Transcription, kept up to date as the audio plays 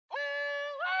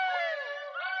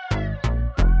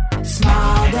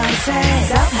doses.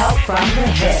 Self-help from the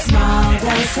hip. Small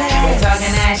doses. We're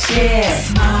talking that shit.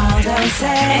 Small doses.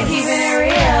 And keeping it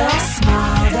real.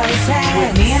 Small doses.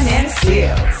 With me and them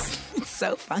seals. It's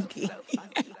so funky.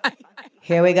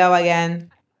 Here we go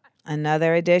again.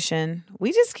 Another edition.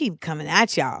 We just keep coming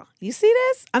at y'all. You see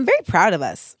this? I'm very proud of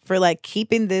us for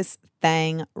keeping this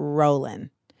thing rolling.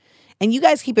 And you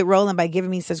guys keep it rolling by giving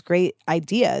me such great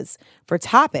ideas for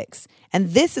topics.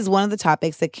 And this is one of the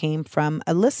topics that came from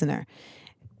a listener.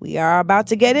 We are about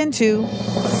to get into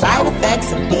side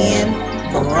effects of being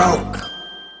broke.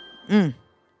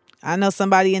 I know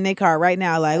somebody in their car right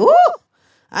now woo,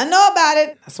 I know about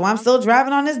it. That's why I'm still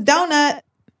driving on this donut.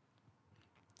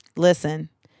 Listen,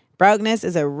 brokenness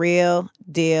is a real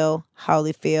deal,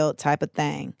 Holyfield type of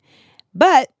thing.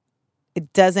 But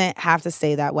it doesn't have to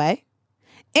stay that way.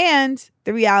 And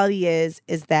the reality is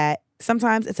that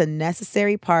sometimes it's a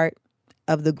necessary part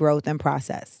of the growth and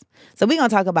process. So we're going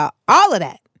to talk about all of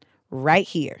that right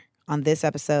here on this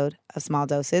episode of Small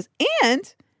Doses.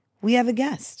 And we have a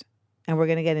guest, and we're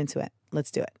going to get into it.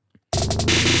 Let's do it.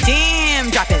 Jam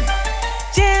dropping.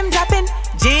 Jam dropping.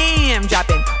 Jam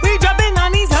dropping. We dropping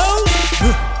on these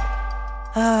hoes.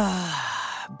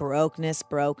 Brokenness.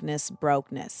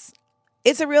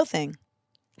 It's a real thing.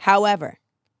 However,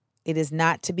 it is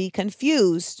not to be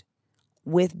confused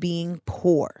with being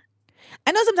poor.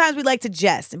 I know sometimes we like to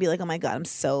jest and be like, oh my God, I'm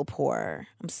so poor.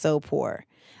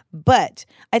 But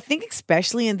I think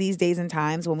especially in these days and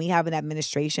times when we have an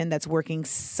administration that's working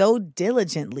so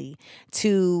diligently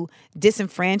to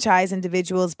disenfranchise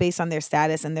individuals based on their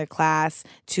status and their class,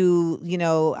 to,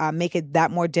 make it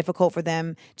that more difficult for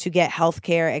them to get health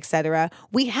care, et cetera,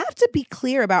 we have to be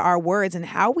clear about our words and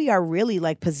how we are really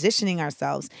positioning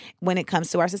ourselves when it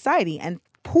comes to our society. And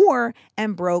poor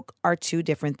and broke are two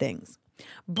different things.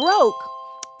 Broke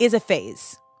is a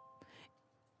phase.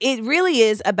 It really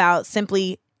is about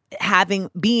simply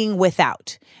being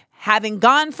without, having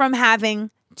gone from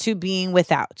having to being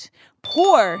without.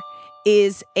 Poor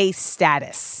is a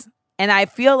status. And I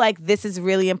feel like this is a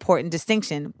really important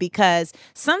distinction because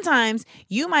sometimes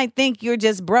you might think you're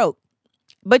just broke,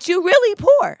 but you're really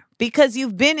poor because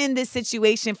you've been in this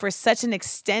situation for such an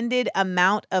extended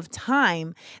amount of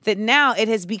time that now it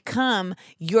has become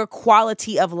your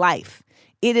quality of life.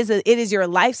 It is your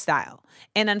lifestyle.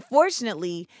 And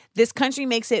unfortunately, this country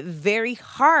makes it very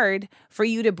hard for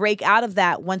you to break out of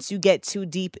that once you get too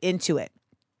deep into it.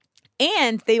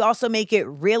 And they also make it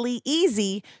really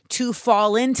easy to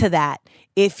fall into that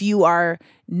if you are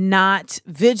not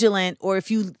vigilant or if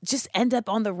you just end up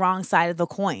on the wrong side of the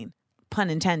coin, pun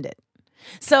intended.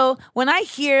 So when I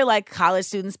hear college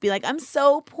students be like, I'm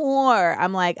so poor,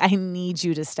 I'm like, I need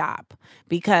you to stop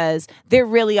because there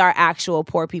really are actual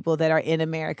poor people that are in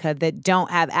America that don't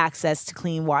have access to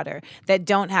clean water, that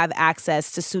don't have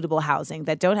access to suitable housing,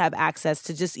 that don't have access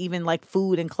to just even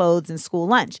food and clothes and school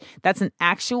lunch. That's an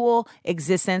actual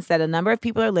existence that a number of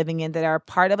people are living in that are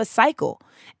part of a cycle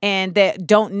and that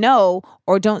don't know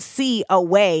or don't see a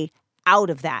way out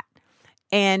of that.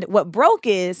 And what broke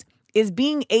is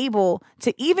being able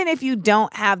to, even if you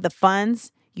don't have the funds,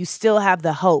 you still have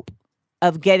the hope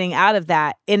of getting out of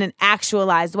that in an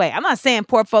actualized way. I'm not saying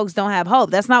poor folks don't have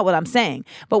hope. That's not what I'm saying.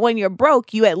 But when you're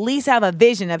broke, you at least have a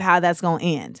vision of how that's going to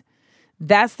end.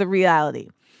 That's the reality.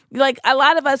 A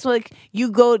lot of us, you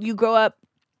grow up,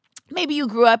 maybe you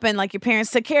grew up and your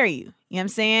parents took care of you. You know what I'm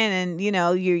saying? And,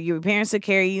 your parents took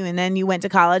care of you and then you went to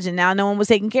college and now no one was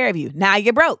taking care of you. Now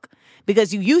you're broke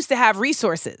because you used to have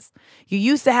resources. You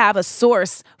used to have a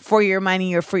source for your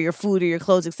money or for your food or your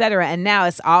clothes, et cetera. And now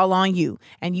it's all on you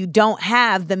and you don't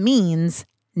have the means.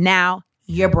 Now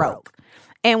you're broke.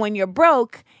 And when you're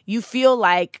broke, you feel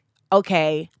like,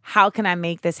 okay, how can I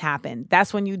make this happen?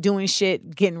 That's when you're doing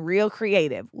shit, getting real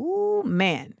creative. Ooh,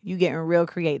 man, you getting real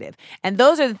creative. And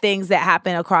those are the things that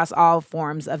happen across all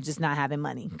forms of just not having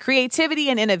money. Creativity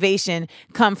and innovation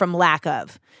come from lack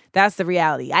of. That's the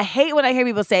reality. I hate when I hear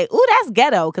people say, ooh, that's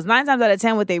ghetto, because 9 times out of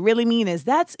 10, what they really mean is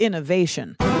that's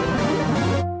innovation.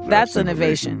 That's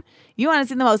innovation. You want to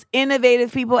see the most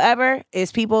innovative people ever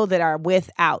is people that are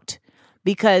without,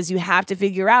 because you have to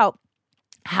figure out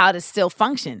how to still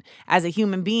function as a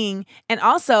human being and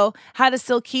also how to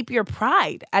still keep your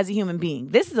pride as a human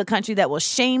being. This is a country that will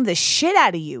shame the shit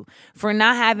out of you for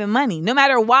not having money, no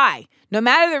matter why, no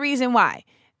matter the reason why.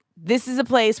 This is a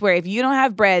place where if you don't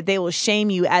have bread, they will shame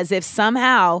you as if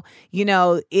somehow,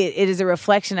 it is a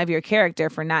reflection of your character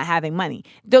for not having money.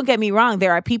 Don't get me wrong.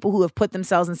 There are people who have put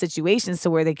themselves in situations to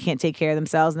where they can't take care of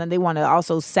themselves and then they want to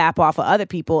also sap off of other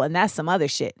people. And that's some other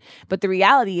shit. But the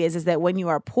reality is that when you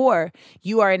are poor,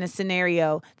 you are in a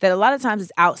scenario that a lot of times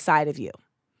is outside of you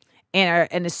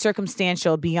and is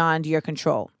circumstantial beyond your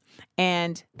control.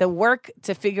 And the work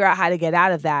to figure out how to get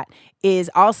out of that is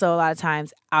also a lot of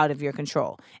times out of your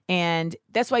control. And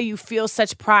that's why you feel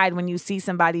such pride when you see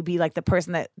somebody be like the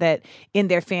person that in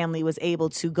their family was able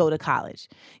to go to college.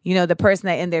 You know, the person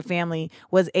that in their family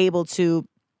was able to,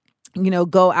 you know,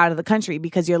 go out of the country,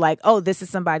 because you're like, oh, this is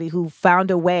somebody who found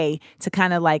a way to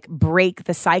kind of like break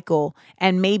the cycle.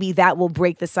 And maybe that will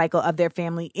break the cycle of their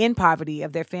family in poverty,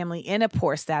 of their family in a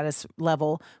poor status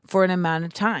level for an amount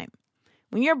of time.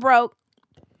 When you're broke,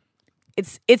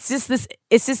 it's just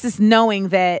this knowing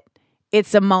that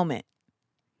it's a moment.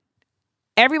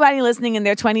 Everybody listening in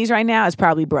their 20s right now is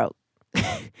probably broke.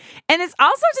 And it's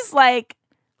also just like,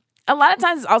 a lot of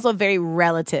times it's also very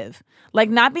relative. Like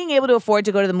not being able to afford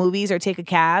to go to the movies or take a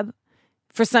cab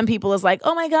for some people is like,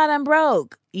 oh my God, I'm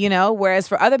broke, you know? Whereas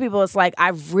for other people, it's like, I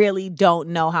really don't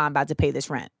know how I'm about to pay this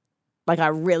rent. Like I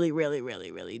really, really,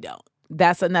 really, really don't.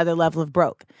 That's another level of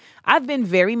broke. I've been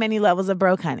very many levels of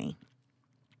broke, honey.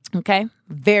 Okay?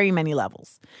 Very many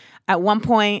levels. At one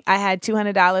point, I had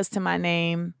 $200 to my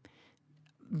name,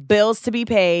 bills to be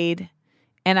paid,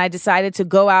 and I decided to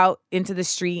go out into the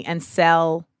street and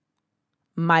sell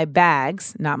my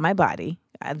bags, not my body.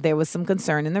 There was some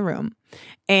concern in the room.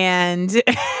 And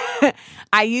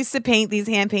I used to paint these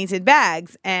hand-painted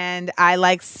bags, and I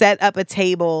like set up a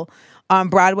table on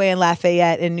Broadway and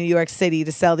Lafayette in New York City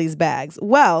to sell these bags.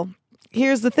 Well,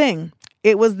 here's the thing.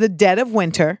 It was the dead of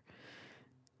winter.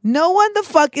 No one the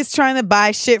fuck is trying to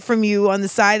buy shit from you on the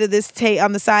side of this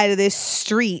on the side of this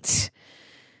street,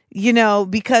 you know,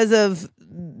 because of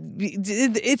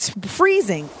it's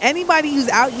freezing. Anybody who's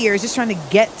out here is just trying to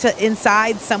get to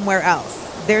inside somewhere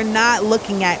else. They're not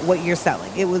looking at what you're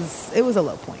selling. It was a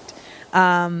low point.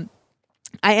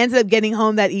 I ended up getting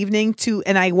home that evening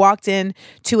and I walked in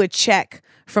to a check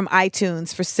from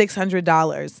iTunes for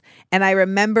 $600. And I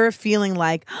remember feeling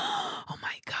like, oh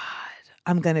my God,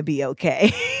 I'm going to be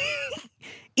okay.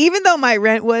 Even though my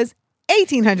rent was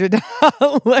 $1,800.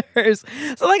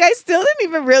 So like, I still didn't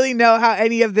even really know how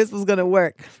any of this was going to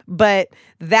work. But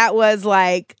that was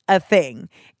like a thing.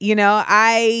 You know,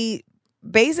 I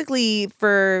basically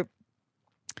for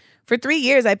 3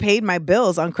 years, I paid my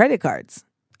bills on credit cards.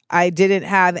 I didn't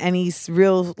have any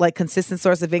real like consistent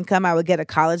source of income. I would get a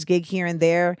college gig here and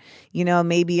there. You know,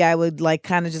 maybe I would like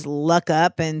kind of just luck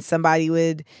up and somebody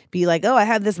would be like, oh, I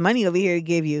have this money over here to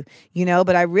give you, you know,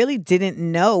 but I really didn't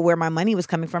know where my money was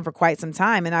coming from for quite some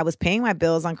time. And I was paying my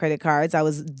bills on credit cards. I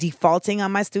was defaulting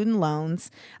on my student loans.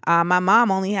 My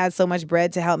mom only had so much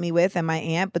bread to help me with, and my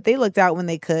aunt, but they looked out when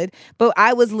they could. But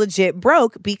I was legit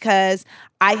broke because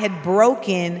I had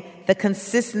broken the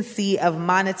consistency of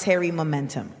monetary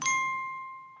momentum.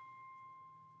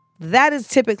 That is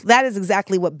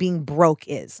exactly what being broke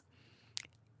is.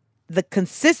 The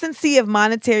consistency of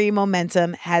monetary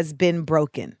momentum has been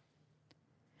broken.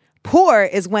 Poor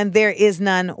is when there is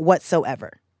none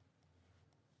whatsoever.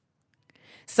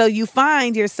 So you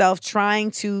find yourself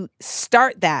trying to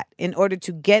start that in order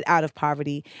to get out of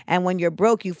poverty. And when you're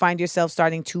broke, you find yourself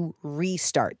starting to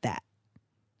restart that.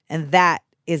 And that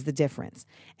is the difference.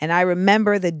 And I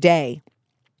remember the day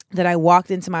that I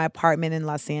walked into my apartment in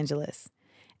Los Angeles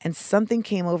and something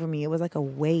came over me. It was like a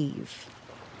wave.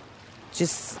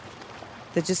 Just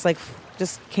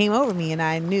came over me, and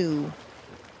I knew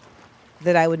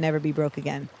that I would never be broke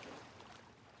again.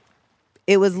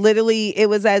 It was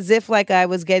as if like I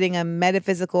was getting a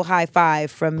metaphysical high five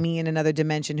from me in another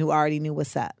dimension who already knew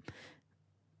what's up.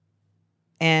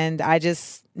 And I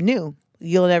just knew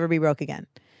you'll never be broke again.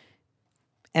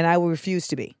 And I will refuse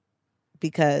to be,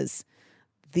 because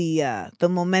the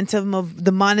momentum of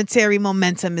the monetary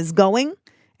momentum is going,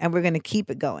 and we're going to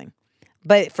keep it going.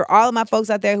 But for all of my folks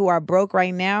out there who are broke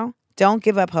right now, don't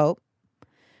give up hope.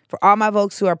 For all my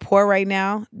folks who are poor right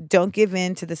now, don't give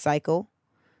in to the cycle.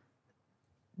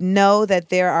 Know that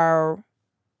there are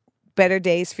better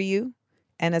days for you.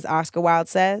 And as Oscar Wilde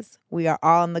says, we are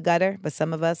all in the gutter, but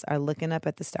some of us are looking up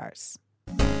at the stars.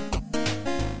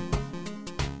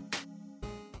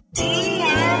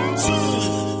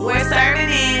 DMT. We're serving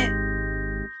it.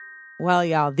 Well,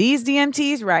 y'all, these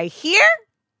DMTs right here.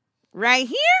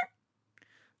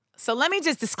 So let me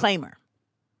just disclaimer.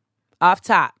 Off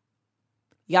top.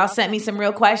 Y'all sent me some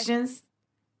real questions.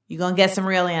 You're going to get some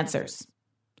real answers.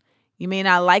 You may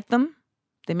not like them.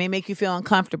 They may make you feel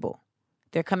uncomfortable.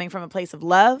 They're coming from a place of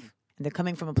love, and they're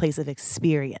coming from a place of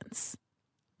experience.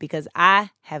 Because I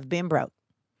have been broke.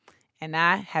 And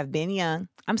I have been young.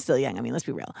 I'm still young. I mean, let's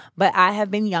be real. But I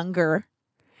have been younger.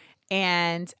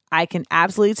 And I can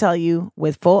absolutely tell you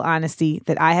with full honesty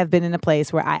that I have been in a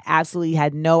place where I absolutely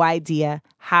had no idea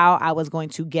how I was going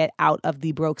to get out of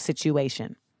the broke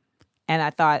situation. And I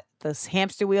thought this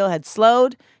hamster wheel had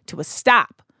slowed to a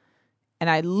stop. And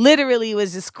I literally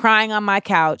was just crying on my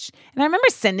couch. And I remember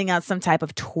sending out some type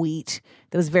of tweet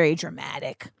that was very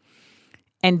dramatic.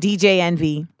 And DJ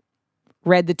Envy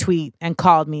read the tweet and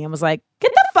called me and was like,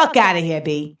 get the fuck out of here,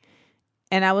 B.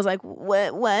 And I was like,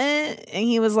 what? And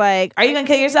he was like, are you going to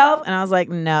kill yourself? And I was like,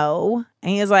 no.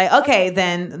 And he was like, okay,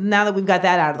 then now that we've got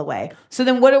that out of the way. So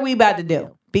then what are we about to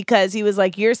do? Because he was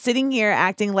like, you're sitting here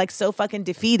acting like so fucking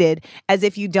defeated as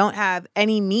if you don't have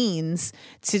any means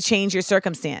to change your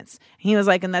circumstance. He was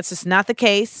like, and that's just not the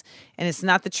case. And it's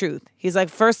not the truth. He's like,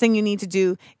 first thing you need to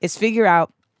do is figure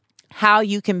out how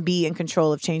you can be in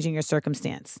control of changing your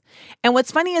circumstance. And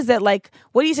what's funny is that, like,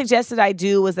 what he suggested I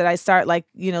do was that I start, like,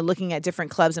 looking at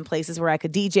different clubs and places where I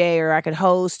could DJ or I could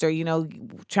host, or,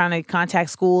 trying to contact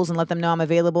schools and let them know I'm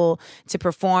available to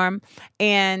perform.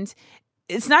 And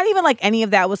it's not even like any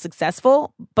of that was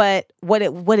successful, but what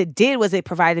it did was it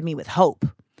provided me with hope.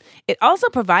 It also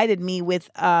provided me with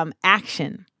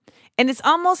action. And it's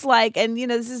almost like, and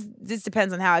this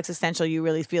depends on how existential you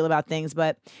really feel about things,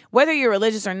 but whether you're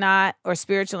religious or not, or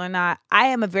spiritual or not, I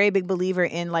am a very big believer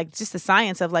in, like, just the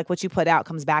science of, like, what you put out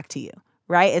comes back to you,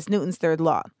 right? It's Newton's third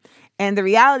law. And the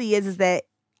reality is that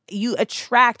you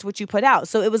attract what you put out.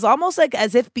 So it was almost like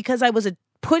as if, because I was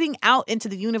putting out into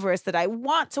the universe that I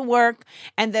want to work,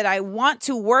 and that I want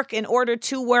to work in order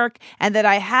to work, and that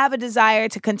I have a desire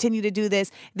to continue to do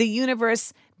this, the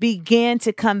universe began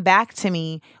to come back to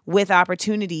me with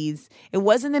opportunities. It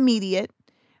wasn't immediate,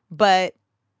 but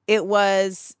it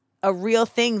was a real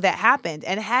thing that happened.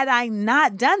 And had I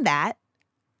not done that,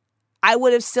 I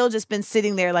would have still just been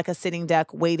sitting there like a sitting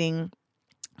duck, waiting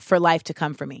for life to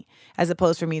come for me, as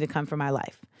opposed for me to come for my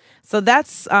life. So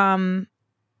that's how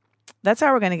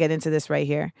we're going to get into this right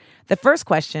here. The first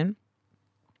question.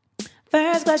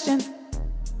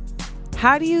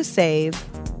 How do you save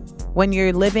when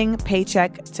you're living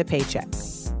paycheck to paycheck?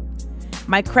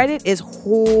 My credit is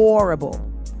horrible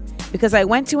because I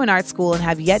went to an art school and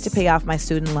have yet to pay off my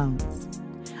student loans.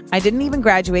 I didn't even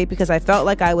graduate because I felt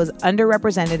like I was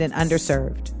underrepresented and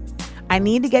underserved. I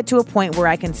need to get to a point where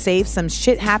I can save some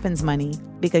shit happens money,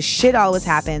 because shit always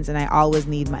happens and I always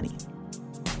need money.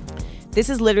 This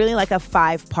is literally like a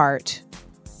 5-part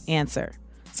answer.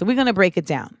 So we're going to break it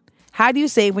down. How do you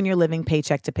save when you're living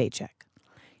paycheck to paycheck?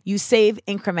 You save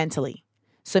incrementally.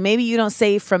 So maybe you don't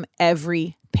save from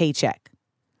every paycheck,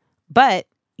 but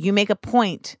you make a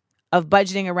point of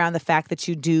budgeting around the fact that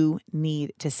you do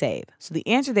need to save. So the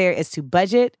answer there is to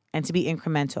budget and to be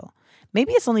incremental.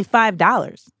 Maybe it's only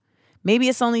 $5. Maybe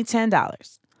it's only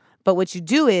 $10. But what you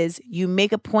do is you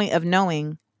make a point of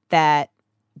knowing that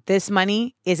this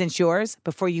money isn't yours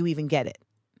before you even get it.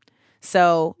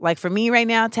 So, like, for me right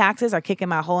now, taxes are kicking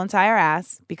my whole entire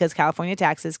ass, because California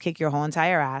taxes kick your whole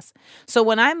entire ass. So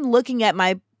when I'm looking at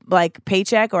my, like,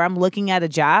 paycheck, or I'm looking at a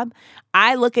job,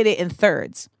 I look at it in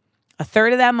thirds. A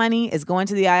third of that money is going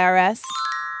to the IRS.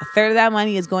 A third of that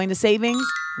money is going to savings.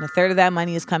 And a third of that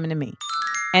money is coming to me.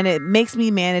 And it makes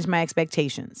me manage my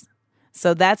expectations.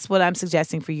 So that's what I'm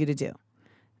suggesting for you to do.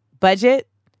 Budget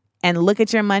and look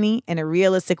at your money in a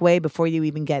realistic way before you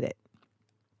even get it.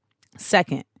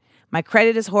 Second, my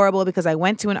credit is horrible because I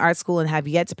went to an art school and have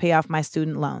yet to pay off my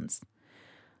student loans.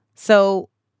 So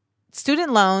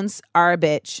student loans are a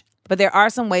bitch, but there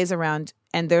are some ways around,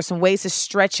 and there's some ways to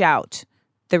stretch out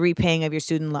the repaying of your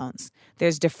student loans.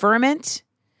 There's deferment,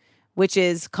 which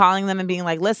is calling them and being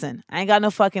like, listen, I ain't got no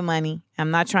fucking money.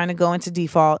 I'm not trying to go into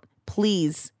default.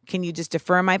 Please, can you just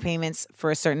defer my payments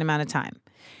for a certain amount of time?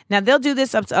 Now, they'll do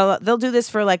this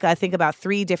for, like, I think about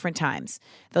 3 different times.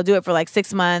 They'll do it for like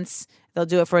 6 months. They'll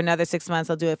do it for another 6 months.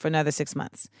 They'll do it for another 6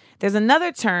 months. There's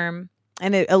another term,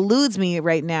 and it eludes me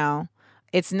right now.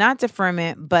 It's not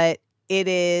deferment, but it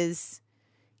is,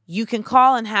 you can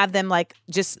call and have them, like,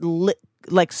 just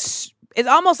it's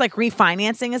almost like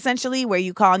refinancing, essentially, where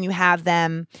you call and you have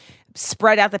them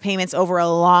spread out the payments over a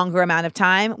longer amount of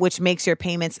time, which makes your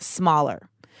payments smaller.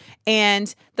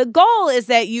 And the goal is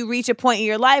that you reach a point in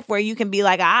your life where you can be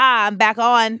like, I'm back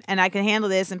on and I can handle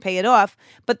this and pay it off.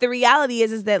 But the reality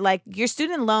is that, like, your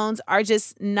student loans are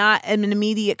just not an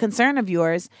immediate concern of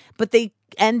yours, but they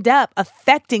end up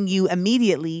affecting you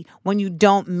immediately when you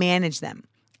don't manage them.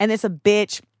 And it's a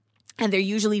bitch, and they're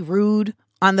usually rude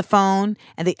on the phone,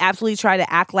 and they absolutely try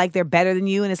to act like they're better than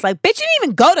you. And it's like, bitch, you didn't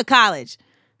even go to college.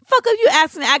 Fuck up you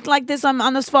acting like this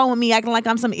on this phone with me, acting like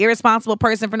I'm some irresponsible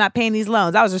person for not paying these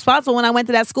loans. I was responsible when I went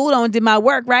to that school and did my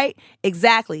work, right?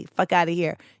 Exactly. Fuck out of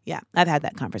here. Yeah, I've had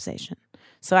that conversation.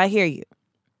 So I hear you.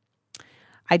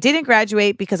 I didn't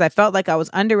graduate because I felt like I was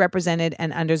underrepresented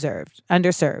and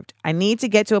underserved. I need to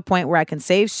get to a point where I can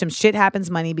save some shit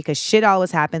happens money because shit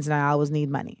always happens and I always need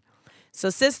money. So,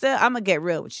 sister, I'm going to get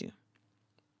real with you.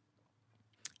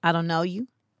 I don't know you.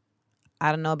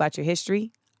 I don't know about your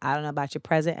history. I don't know about your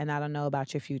present, and I don't know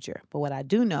about your future. But what I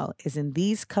do know is in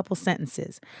these couple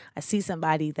sentences, I see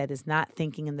somebody that is not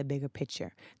thinking in the bigger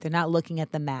picture. They're not looking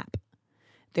at the map.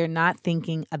 They're not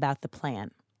thinking about the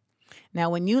plan. Now,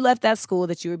 when you left that school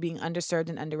that you were being underserved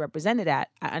and underrepresented at,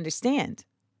 I understand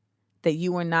that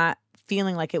you were not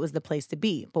feeling like it was the place to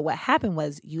be. But what happened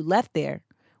was you left there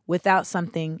without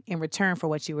something in return for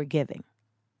what you were giving.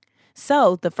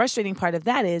 So the frustrating part of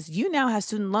that is you now have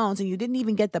student loans and you didn't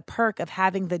even get the perk of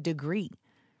having the degree.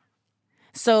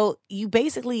 So you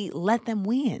basically let them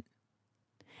win.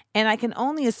 And I can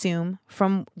only assume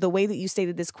from the way that you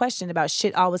stated this question about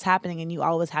shit always happening and you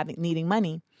always needing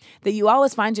money, that you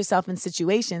always find yourself in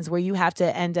situations where you have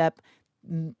to end up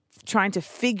trying to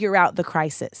figure out the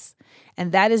crisis.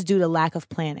 And that is due to lack of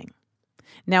planning.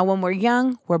 Now, when we're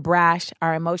young, we're brash.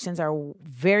 Our emotions are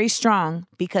very strong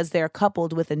because they're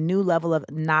coupled with a new level of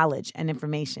knowledge and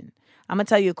information. I'm going to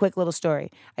tell you a quick little story.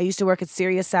 I used to work at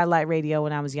Sirius Satellite Radio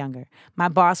when I was younger. My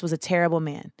boss was a terrible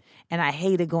man, and I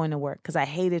hated going to work because I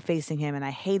hated facing him, and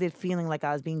I hated feeling like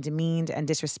I was being demeaned and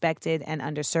disrespected and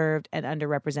underserved and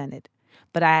underrepresented.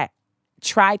 But I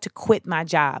tried to quit my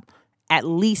job at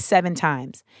least 7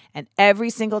 times, and every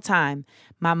single time,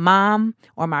 my mom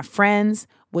or my friends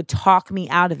would talk me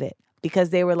out of it because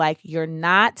they were like, you're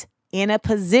not in a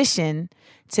position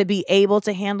to be able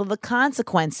to handle the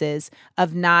consequences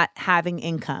of not having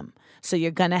income. So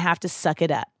you're going to have to suck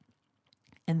it up.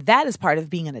 And that is part of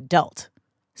being an adult,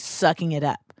 sucking it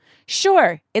up.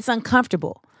 Sure, it's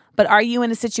uncomfortable, but are you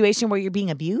in a situation where you're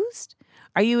being abused?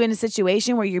 Are you in a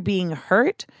situation where you're being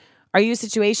hurt? Are you in a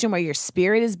situation where your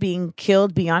spirit is being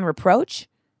killed beyond reproach?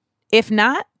 If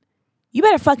not, you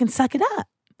better fucking suck it up.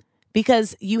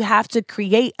 Because you have to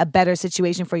create a better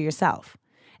situation for yourself.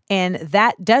 And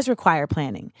that does require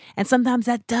planning. And sometimes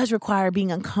that does require being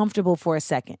uncomfortable for a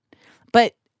second.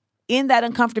 But in that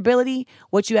uncomfortability,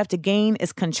 what you have to gain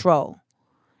is control.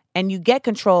 And you get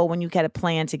control when you get a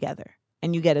plan together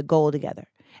and you get a goal together.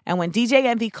 And when DJ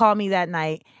Envy called me that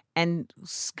night and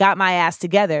got my ass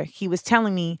together, he was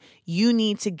telling me, you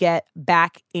need to get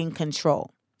back in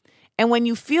control. And when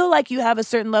you feel like you have a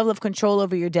certain level of control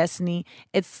over your destiny,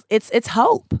 it's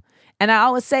hope. And I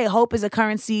always say hope is a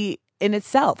currency in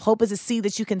itself. Hope is a sea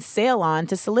that you can sail on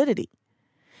to solidity.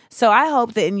 So I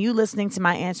hope that in you listening to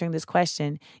my answering this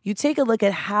question, you take a look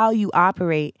at how you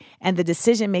operate and the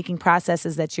decision-making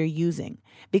processes that you're using,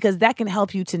 because that can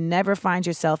help you to never find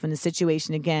yourself in a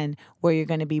situation again where you're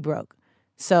going to be broke.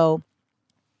 So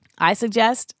I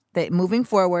suggest that moving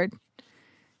forward,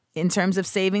 in terms of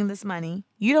saving this money,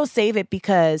 you don't save it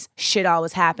because shit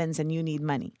always happens and you need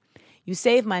money. You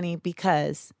save money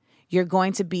because you're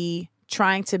going to be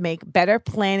trying to make better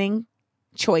planning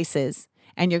choices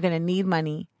and you're going to need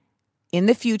money in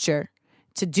the future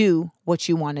to do what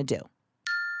you want to do.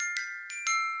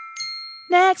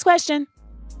 Next question.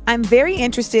 I'm very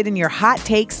interested in your hot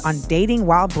takes on dating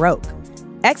while broke.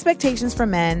 Expectations for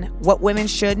men, what women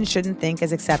should and shouldn't think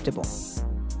is acceptable.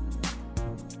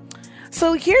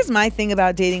 So here's my thing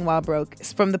about dating while broke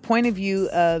from the point of view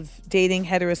of dating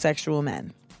heterosexual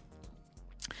men.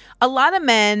 A lot of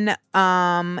men,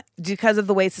 because of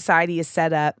the way society is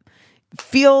set up,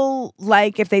 feel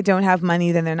like if they don't have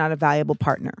money, then they're not a valuable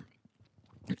partner.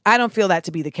 I don't feel that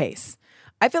to be the case.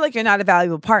 I feel like you're not a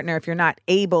valuable partner if you're not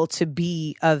able to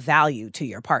be of value to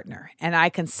your partner. And I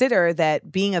consider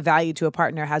that being of value to a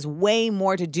partner has way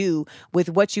more to do with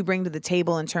what you bring to the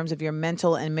table in terms of your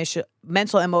mental, emotional,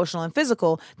 and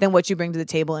physical than what you bring to the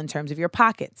table in terms of your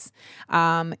pockets.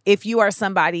 If you are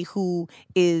somebody who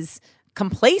is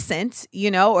complacent,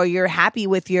 or you're happy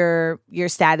with your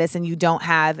status and you don't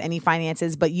have any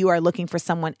finances, but you are looking for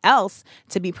someone else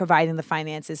to be providing the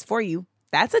finances for you,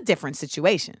 that's a different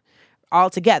situation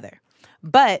altogether.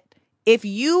 But if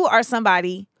you are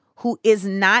somebody who is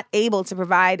not able to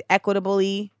provide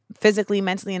equitably, physically,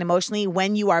 mentally, and emotionally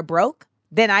when you are broke,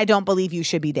 then I don't believe you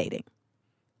should be dating,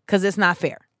 because it's not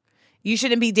fair. You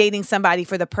shouldn't be dating somebody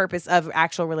for the purpose of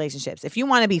actual relationships. If you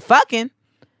want to be fucking,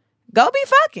 go be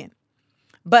fucking.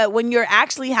 But when you're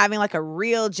actually having like a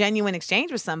real genuine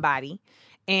exchange with somebody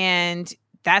and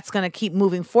that's going to keep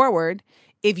moving forward,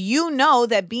 if you know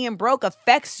that being broke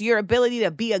affects your ability to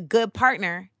be a good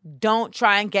partner, don't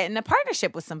try and get in a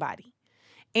partnership with somebody.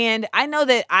 And I know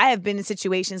that I have been in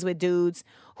situations with dudes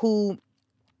who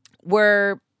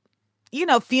were,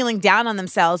 feeling down on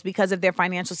themselves because of their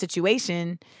financial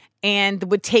situation and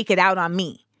would take it out on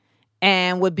me.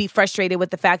 and would be frustrated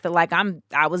with the fact that like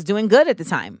I was doing good at the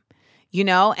time. You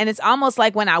know, and it's almost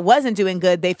like when I wasn't doing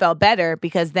good, they felt better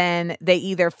because then they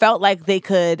either felt like they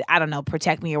could, I don't know,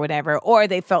 protect me or whatever, or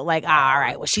they felt like, all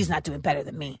right, well, she's not doing better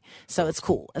than me, so it's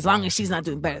cool. As long as she's not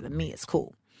doing better than me, it's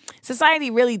cool.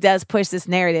 Society really does push this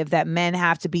narrative that men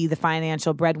have to be the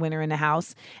financial breadwinner in the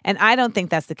house. And I don't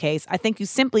think that's the case. I think you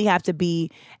simply have to be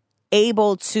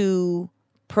able to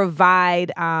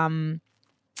provide,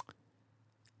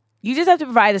 you just have to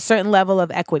provide a certain level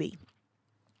of equity.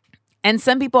 And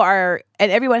some people are,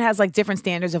 and everyone has like different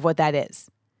standards of what that is.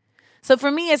 So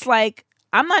for me, it's like,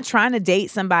 I'm not trying to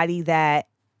date somebody that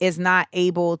is not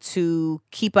able to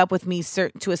keep up with me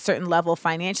to a certain level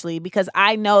financially, because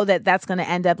I know that that's going to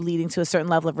end up leading to a certain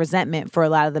level of resentment for a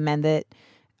lot of the men that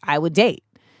I would date.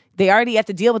 They already have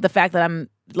to deal with the fact that I'm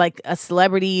like a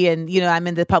celebrity and, you know, I'm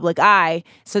in the public eye.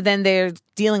 So then they're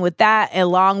dealing with that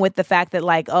along with the fact that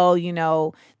like, oh, you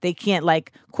know, they can't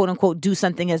like, quote unquote, do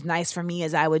something as nice for me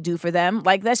as I would do for them.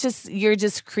 Like that's just, you're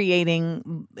just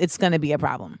creating, it's going to be a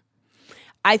problem.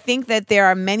 I think that there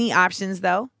are many options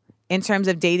though, in terms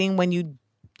of dating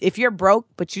if you're broke,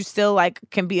 but you still like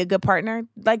can be a good partner.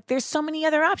 Like there's so many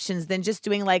other options than just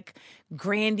doing like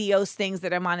grandiose things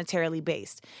that are monetarily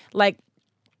based. Like,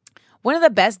 one of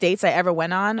the best dates I ever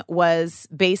went on was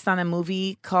based on a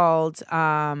movie called, what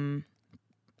was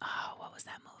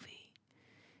that movie?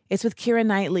 It's with Keira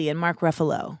Knightley and Mark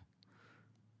Ruffalo.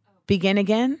 Begin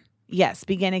Again? Yes,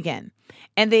 Begin Again.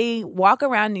 And they walk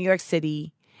around New York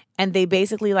City and they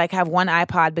basically like have one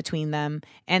iPod between them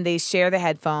and they share the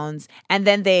headphones and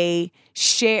then they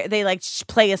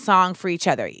play a song for each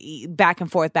other, back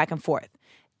and forth, back and forth.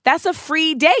 That's a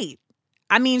free date.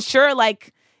 I mean, sure,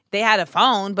 like, they had a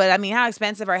phone, but I mean, how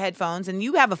expensive are headphones? And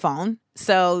you have a phone.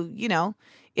 So, you know,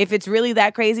 if it's really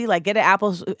that crazy, like get an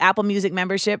Apple Music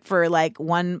membership for like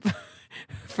one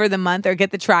for the month or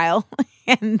get the trial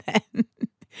and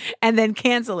then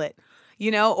cancel it, you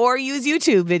know, or use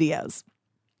YouTube videos.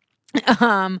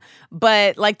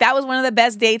 But like that was one of the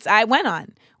best dates I went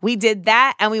on. We did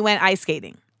that and we went ice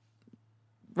skating.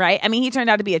 Right? I mean, he turned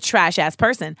out to be a trash ass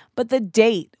person, but the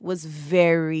date was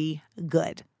very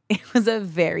good. It was a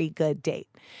very good date.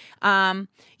 You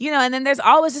know, and then there's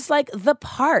always just like the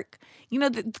park. You know,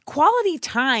 the quality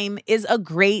time is a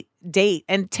great date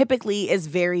and typically is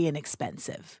very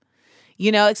inexpensive.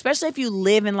 You know, especially if you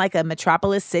live in like a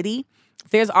metropolis city,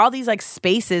 there's all these like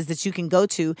spaces that you can go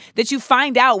to that you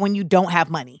find out when you don't have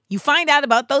money. You find out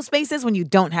about those spaces when you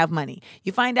don't have money.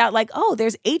 You find out like, oh,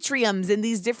 there's atriums in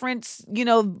these different, you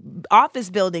know, office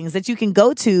buildings that you can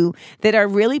go to that are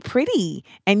really pretty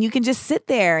and you can just sit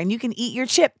there and you can eat your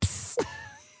chips.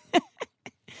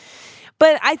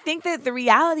 But I think that the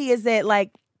reality is that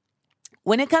like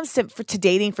when it comes to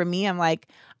dating for me, I'm like,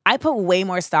 I put way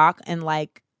more stock in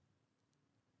like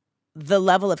the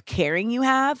level of caring you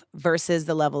have versus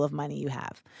the level of money you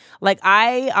have. Like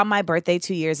I, on my birthday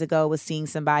 2 years ago, was seeing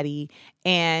somebody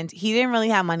and he didn't really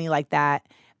have money like that.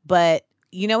 But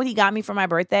you know what he got me for my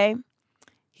birthday?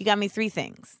 He got me 3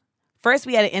 things. First,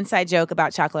 we had an inside joke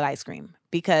about chocolate ice cream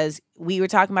because we were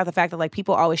talking about the fact that like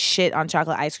people always shit on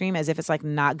chocolate ice cream as if it's like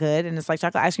not good. And it's like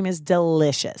chocolate ice cream is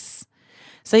delicious.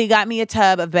 So he got me a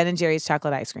tub of Ben & Jerry's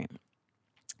chocolate ice cream.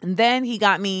 And then he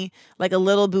got me like a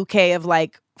little bouquet of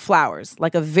like flowers,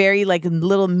 like a very like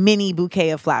little mini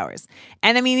bouquet of flowers.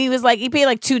 And I mean, he paid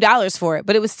like $2 for it,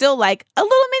 but it was still like a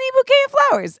little mini bouquet of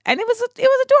flowers. And it was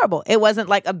adorable. It wasn't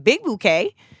like a big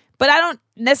bouquet, but I don't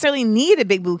necessarily need a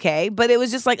big bouquet, but it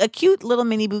was just like a cute little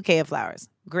mini bouquet of flowers.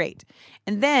 Great.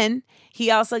 And then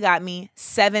he also got me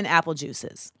 7 apple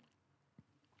juices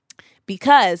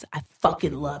because I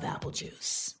fucking love apple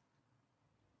juice.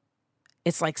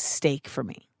 It's like steak for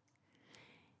me.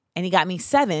 And he got me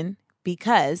 7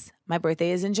 because my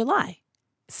birthday is in July.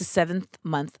 It's the 7th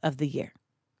month of the year.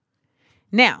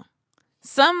 Now,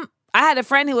 I had a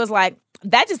friend who was like,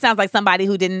 that just sounds like somebody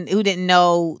who didn't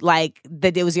know like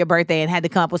that it was your birthday and had to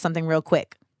come up with something real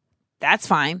quick. That's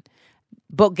fine.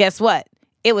 But guess what?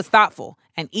 It was thoughtful.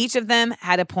 And each of them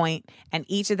had a point and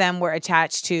each of them were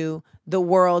attached to the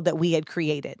world that we had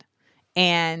created.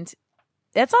 And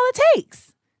that's all it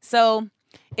takes. So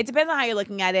it depends on how you're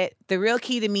looking at it. The real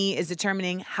key to me is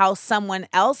determining how someone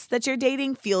else that you're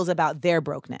dating feels about their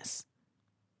brokenness.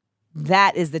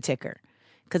 That is the ticker.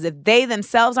 Because if they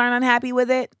themselves aren't unhappy with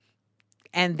it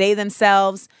and they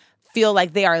themselves feel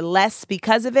like they are less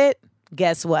because of it,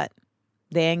 guess what?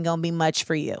 They ain't gonna be much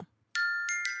for you.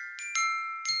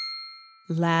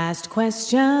 Last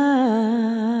question.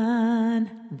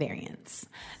 Variance.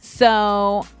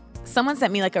 So someone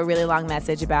sent me like a really long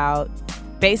message about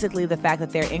basically the fact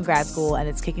that they're in grad school and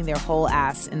it's kicking their whole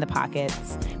ass in the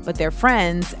pockets but their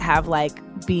friends have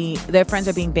their friends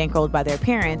are being bankrolled by their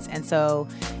parents. And so,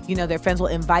 their friends will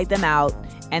invite them out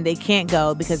and they can't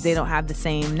go because they don't have the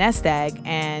same nest egg.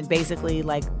 And basically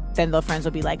then their friends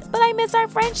will be like, but I miss our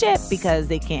friendship, because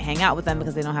they can't hang out with them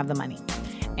because they don't have the money.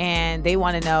 And they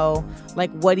want to know,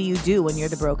 what do you do when you're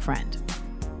the broke friend?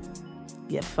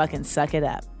 You fucking suck it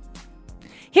up.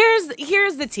 Here's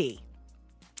the tea.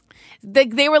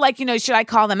 They were like, should I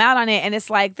call them out on it? And it's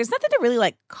like, there's nothing to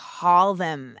really call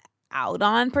them out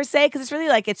on per se, because it's really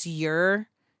it's your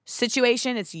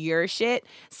situation, it's your shit.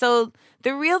 So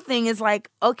the real thing is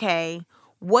okay,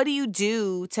 what do you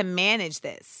do to manage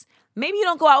this? Maybe you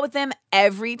don't go out with them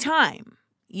every time,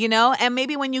 and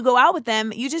maybe when you go out with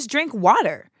them, you just drink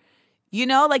water. You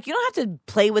don't have to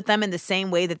play with them in the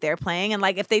same way that they're playing. And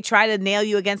if they try to nail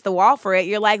you against the wall for it,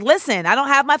 you're like, listen, I don't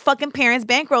have my fucking parents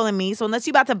bankrolling me. So unless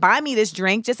you're about to buy me this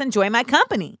drink, just enjoy my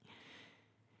company.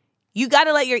 You got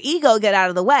to let your ego get out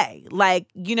of the way.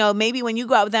 Maybe when you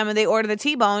go out with them and they order the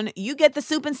T-bone, you get the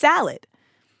soup and salad.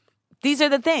 These are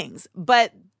the things.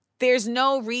 But there's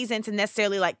no reason to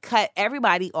necessarily cut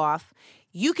everybody off.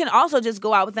 You can also just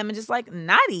go out with them and just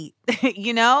not eat,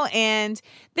 And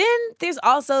then there's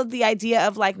also the idea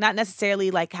of not necessarily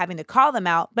having to call them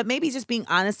out, but maybe just being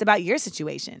honest about your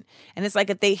situation. And it's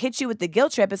if they hit you with the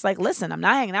guilt trip, it's listen, I'm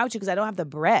not hanging out with you because I don't have the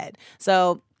bread.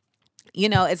 So,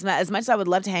 it's not, as much as I would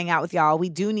love to hang out with y'all, we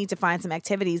do need to find some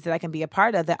activities that I can be a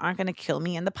part of that aren't going to kill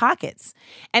me in the pockets.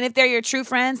 And if they're your true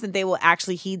friends, then they will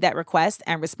actually heed that request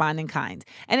and respond in kind.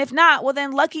 And if not, well,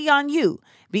 then lucky on you,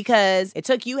 because it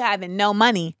took you having no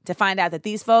money to find out that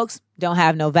these folks don't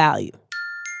have no value.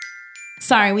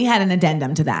 Sorry, we had an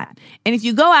addendum to that. And if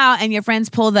you go out and your friends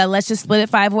pull the let's just split it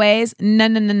 5 ways, no.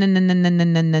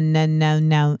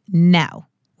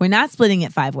 We're not splitting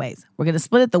it 5 ways. We're going to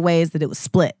split it the ways that it was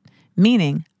split.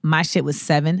 Meaning my shit was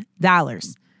 $7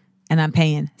 and I'm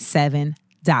paying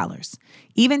 $7.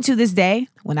 Even to this day,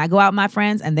 when I go out with my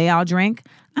friends and they all drink,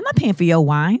 I'm not paying for your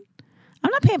wine.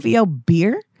 I'm not paying for your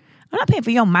beer. I'm not paying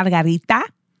for your margarita. I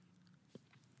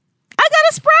got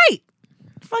a Sprite.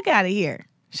 Fuck out of here.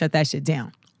 Shut that shit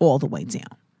down. All the way down.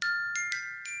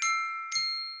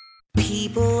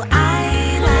 People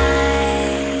I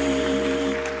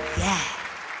like. Yeah.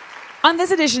 On this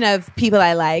edition of People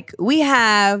I Like, we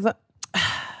have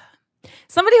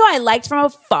somebody who I liked from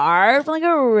afar for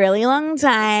a really long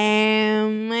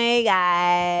time. My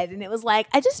God. And it was I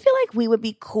just feel we would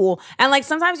be cool. And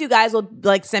sometimes you guys will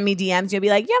send me DMs. You'll be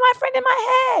like, yeah, my friend in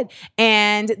my head.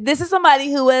 And this is somebody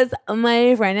who was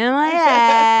my friend in my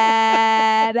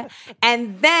head.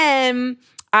 And then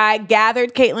I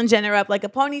gathered Caitlyn Jenner up like a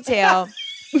ponytail.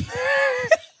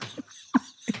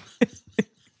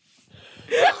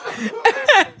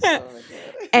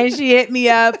 And she hit me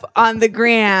up on the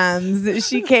grams.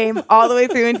 She came all the way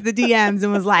through into the DMs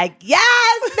and was like,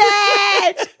 yes,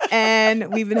 bitch.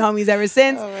 And we've been homies ever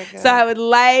since. Oh, so I would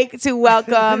like to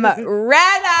welcome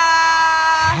Retta.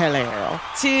 Hello.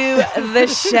 To the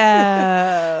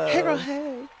show. Hey, girl,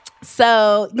 hey.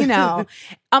 So,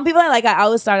 on People I Like, I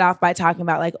always start off by talking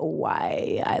about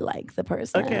why I like the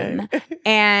person. Okay.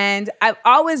 And I've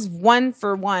always, one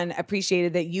for one,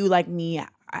 appreciated that you, like me,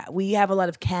 we have a lot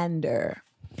of candor.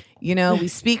 We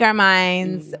speak our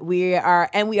minds. We are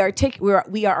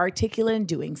articulate in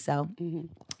doing so. Mm-hmm.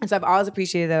 And so I've always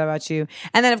appreciated that about you.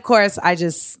 And then, of course, I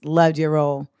just loved your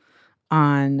role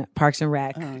on Parks and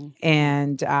Rec.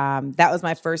 And that was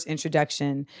my first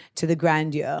introduction to the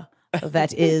grandeur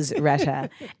that is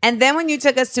Retta. And then when you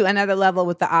took us to another level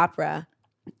with the opera,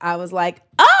 I was like,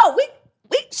 oh,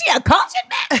 she a cultured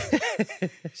man.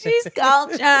 She's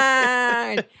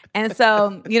cultured. And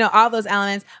so, all those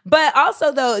elements. But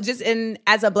also, though, just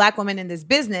as a Black woman in this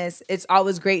business, it's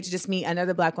always great to just meet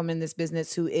another Black woman in this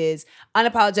business who is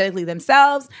unapologetically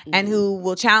themselves and who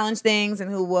will challenge things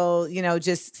and who will,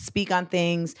 just speak on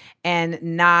things and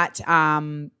not...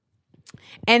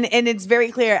 And it's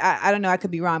very clear, I don't know, I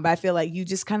could be wrong, but I feel like you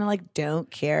just kind of don't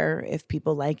care if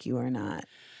people like you or not.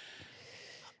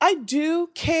 I do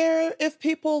care if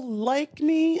people like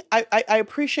me. I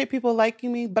appreciate people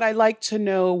liking me, but I like to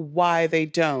know why they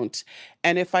don't.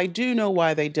 And if I do know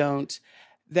why they don't,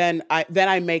 then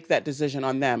I make that decision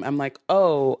on them. I'm like,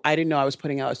 oh, I didn't know I was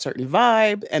putting out a certain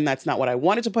vibe, and that's not what I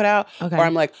wanted to put out. Okay. Or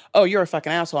I'm like, oh, you're a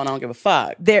fucking asshole, and I don't give a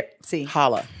fuck. See,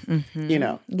 holla,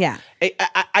 Yeah.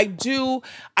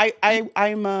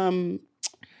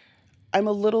 I'm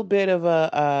a little bit of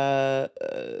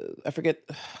I forget.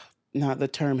 No, the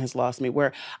term has lost me.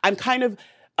 Where I'm kind of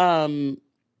a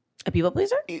people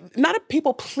pleaser. Not a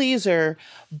people pleaser,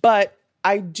 but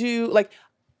I do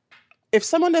if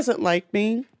someone doesn't like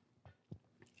me,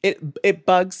 it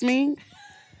bugs me.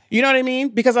 You know what I mean?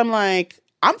 Because I'm like,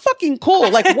 I'm fucking cool.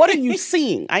 Like, what are you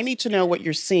seeing? I need to know what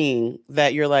you're seeing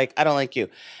that you're like, I don't like you.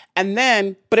 And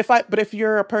then, but if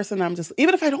you're a person, I'm just,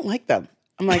 even if I don't like them,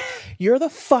 I'm like, you're the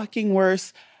fucking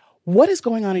worst. What is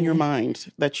going on in your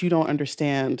mind that you don't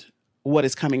understand what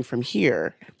is coming from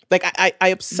here? Like, I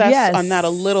obsess on that a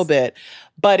little bit,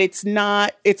 but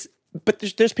but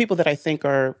there's people that I think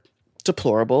are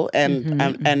deplorable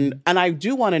and I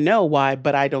do want to know why,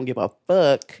 but I don't give a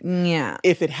fuck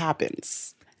if it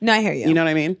happens. No, I hear you. You know what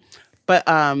I mean? But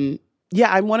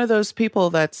yeah, I'm one of those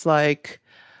people that's like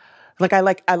I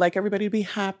like everybody to be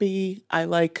happy.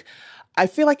 I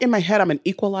feel like in my head I'm an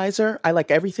equalizer. I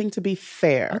like everything to be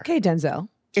fair. Okay, Denzel.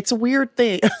 It's a weird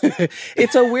thing.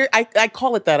 It's a weird I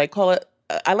call it that.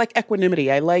 I like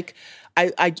equanimity. I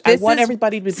want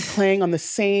everybody to be playing on the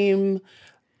same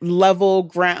level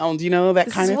ground, you know, that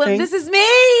kind of thing. This is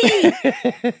me.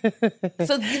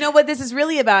 So you know what this is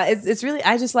really about? It's really,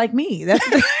 I just like me. That's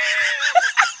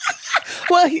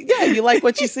well, yeah, you like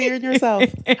what you see in yourself.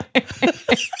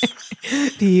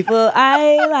 People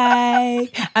I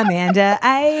like, Amanda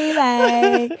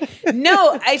I like.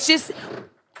 No, it's just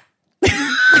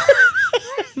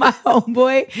my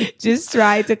homeboy just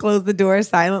tried to close the door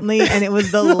silently, and it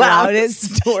was the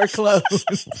loudest door close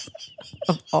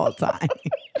of all time.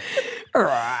 Oh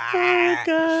my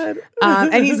God.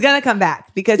 And he's gonna come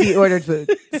back because he ordered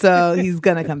food, so he's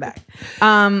gonna come back.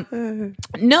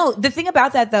 No, the thing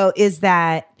about that though is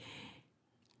that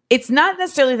it's not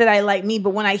necessarily that I like me, but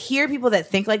when I hear people that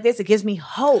think like this, it gives me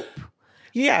hope.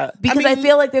 Yeah, because I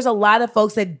feel like there's a lot of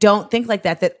folks that don't think like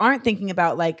that aren't thinking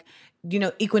about like, you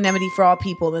know, equanimity for all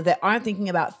people, that aren't thinking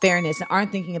about fairness and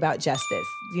aren't thinking about justice.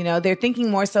 You know, they're thinking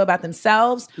more so about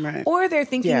themselves, right, or they're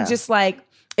thinking just like,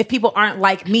 if people aren't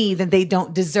like me, then they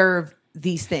don't deserve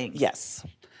these things. Yes.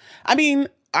 I mean,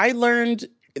 I learned,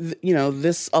 you know,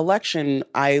 this election,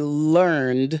 I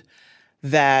learned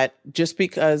that just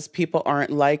because people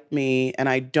aren't like me and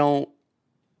I don't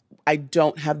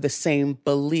have the same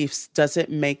beliefs doesn't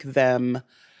make them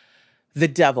the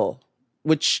devil,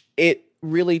 which it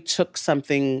really took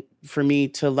something for me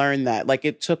to learn that. Like,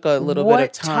 it took a little bit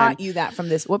of time. What taught you that from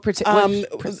this? What particularly?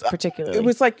 It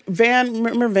was like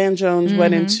remember Van Jones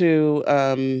went into,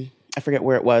 I forget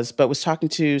where it was, but was talking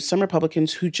to some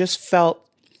Republicans who just felt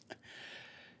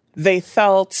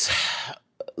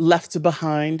left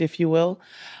behind, if you will.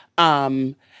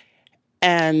 And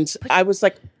I was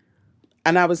like,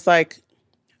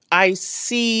 I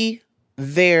see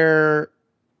their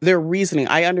reasoning.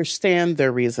 I understand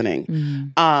their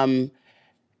reasoning.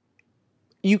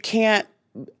 You can't,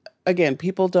 again,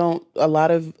 a lot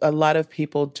of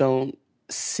people don't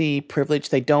see privilege.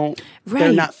 They're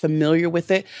not familiar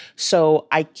with it. So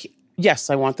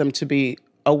yes, I want them to be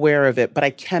aware of it, but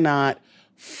I cannot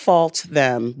fault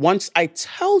them. Once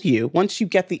you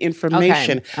get the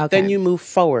information, then you move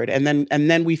forward and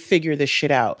then we figure this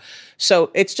shit out. So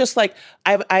it's just like,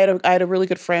 I had a really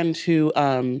good friend who,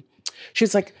 she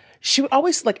was like, she would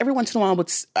always, like, every once in a while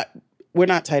we're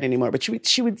not tight anymore, but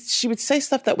she would say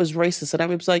stuff that was racist, and I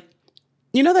was like,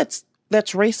 you know, that's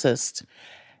racist.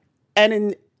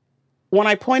 And when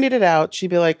I pointed it out, she'd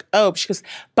be like, oh, she goes,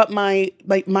 but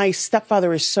my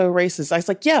stepfather is so racist. I was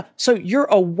like, yeah, so you're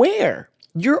aware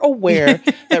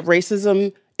that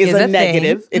racism is a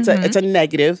negative. It's a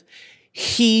negative.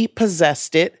 He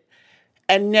possessed it,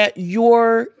 and yet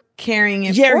you're carrying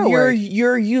it forward.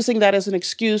 You're using that as an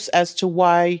excuse as to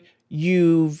why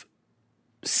you've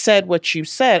said what you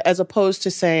said, as opposed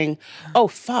to saying, oh,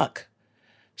 fuck,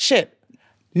 shit.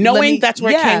 Knowing that's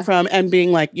where it came from and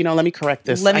being like, you know, let me correct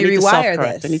this. Let me rewire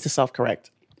this. I need to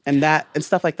self-correct. And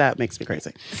stuff like that makes me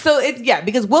crazy. So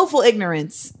because willful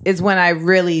ignorance is when I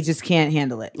really just can't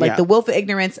handle it. Like the willful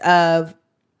ignorance of,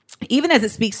 even as it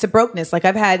speaks to brokenness. Like,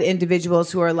 I've had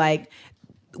individuals who are like,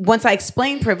 once I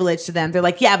explain privilege to them, they're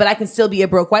like, yeah, but I can still be a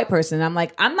broke white person. And I'm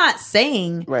like, I'm not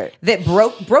saying that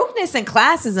brokenness and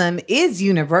classism is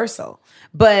universal.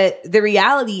 But the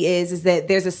reality is that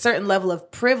there's a certain level of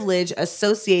privilege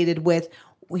associated with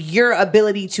your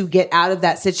ability to get out of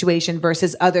that situation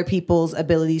versus other people's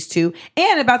abilities to,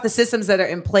 and about the systems that are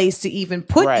in place to even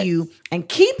put you and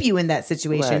keep you in that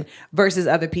situation versus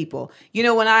other people. You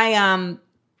know, when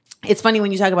it's funny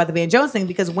when you talk about the Van Jones thing,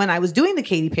 because when I was doing the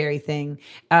Katy Perry thing,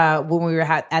 when we were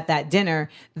at that dinner,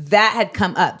 that had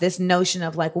come up, this notion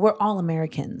of like, we're all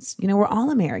Americans. You know, we're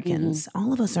all Americans.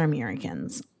 All of us are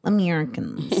Americans.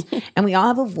 And we all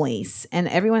have a voice, and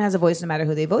everyone has a voice no matter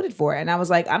who they voted for. And I was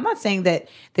like, I'm not saying that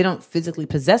they don't physically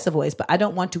possess a voice, but I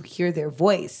don't want to hear their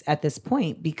voice at this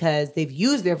point, because they've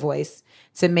used their voice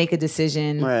to make a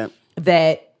decision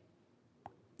that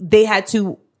they had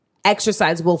to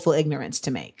exercise willful ignorance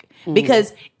to make.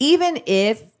 Because even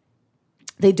if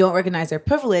they don't recognize their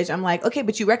privilege, I'm like, okay,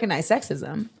 but you recognize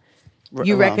sexism.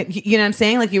 You know what I'm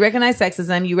saying? Like, you recognize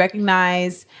sexism, you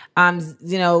recognize,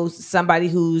 somebody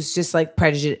who's just like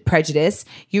prejudice.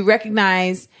 You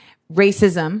recognize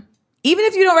racism. Even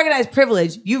if you don't recognize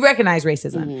privilege, you recognize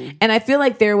racism. And I feel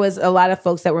like there was a lot of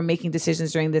folks that were making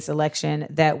decisions during this election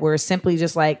that were simply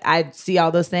just like, I see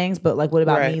all those things, but like, what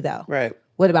about me though? Right.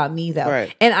 What about me though?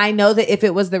 Right. And I know that if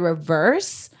it was the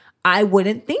reverse, I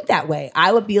wouldn't think that way.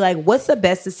 I would be like, what's the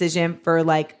best decision for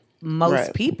like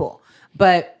most people?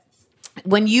 But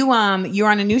when you're on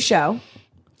a new show,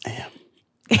 I am.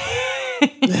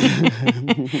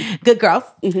 Good Girls.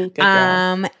 Good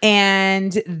Girls.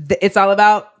 And it's all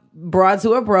about broads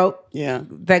who are broke. Yeah.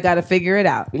 That got to figure it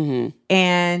out.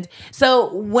 And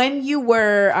so when you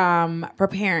were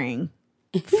preparing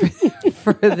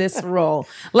for this role,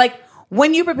 like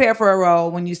when you prepare for a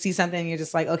role, when you see something, you're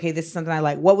just like, okay, this is something I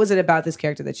like. What was it about this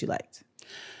character that you liked?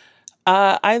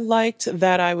 I liked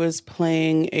that I was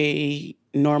playing a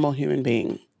normal human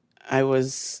being. I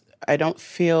don't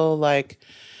feel like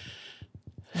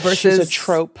Versus she's a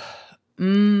trope.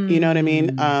 You know what I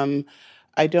mean?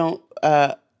 I don't.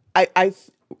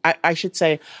 I should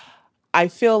say, I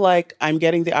feel like I'm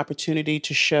getting the opportunity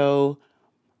to show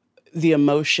the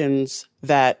emotions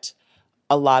that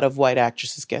a lot of white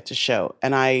actresses get to show,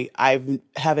 and I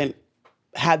haven't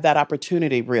had that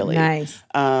opportunity really. Nice.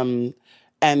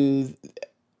 And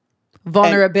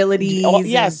vulnerabilities.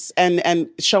 Yes. And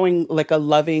showing like a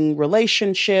loving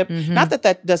relationship. Not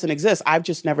that doesn't exist. I've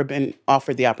just never been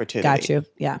offered the opportunity. Got you.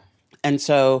 Yeah. And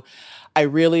so I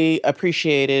really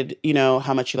appreciated,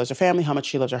 how much she loves her family, how much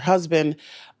she loves her husband,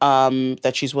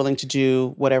 that she's willing to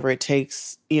do whatever it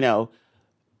takes,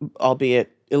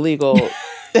 albeit illegal.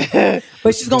 But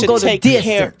she's going to go the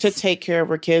distance. To take care of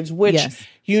her kids, which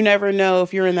you never know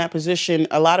if you're in that position.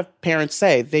 A lot of parents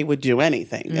say they would do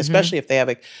anything, especially if they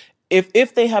have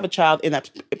if they have a child in that.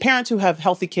 Parents who have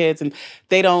healthy kids and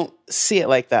they don't see it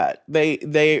like that.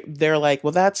 They're like,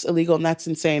 well, that's illegal and that's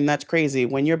insane, that's crazy.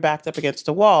 When you're backed up against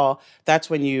a wall, that's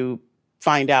when you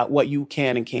find out what you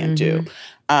can and can't do.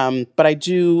 But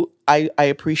I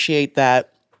appreciate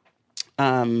that.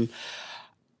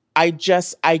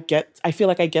 I feel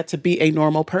like I get to be a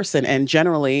normal person, and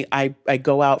generally I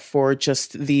go out for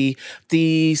just the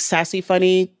sassy,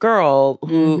 funny girl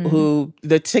who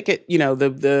the ticket,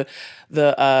 the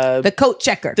coat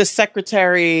checker, the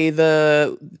secretary,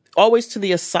 always to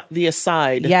the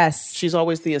aside. Yes, she's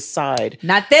always the aside.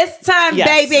 Not this time,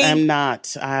 baby. I'm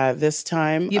not. This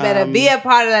time, you better be a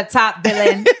part of the top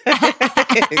billing.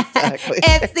 Exactly.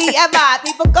 NCMI,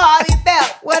 people call me Phil.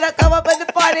 When I come up in the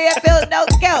party, I feel no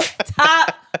guilt.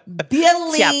 Top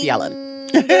billing. Stop yelling.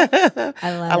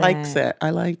 I like that. I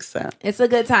like that. It's a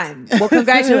good time. Well,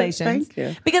 congratulations. Thank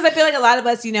you. Because I feel like a lot of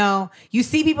us, you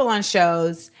see people on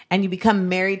shows and you become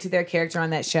married to their character on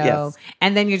that show. Yes.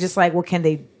 And then you're just like, well, can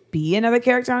they be another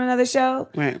character on another show?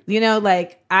 Right.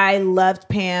 Like I loved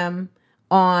Pam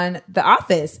on The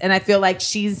Office, and I feel like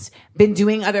she's been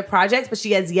doing other projects, but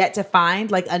she has yet to find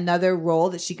like another role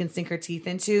that she can sink her teeth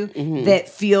into that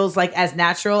feels like as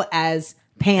natural as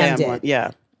Pam did.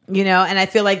 Yeah. And I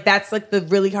feel like that's like the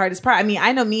really hardest part. I mean,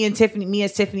 I know me as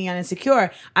Tiffany on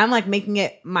Insecure, I'm like making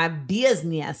it my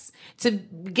business to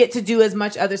get to do as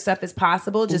much other stuff as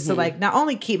possible, just to like not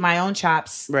only keep my own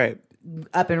chops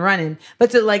up and running, but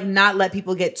to like not let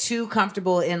people get too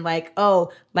comfortable in like,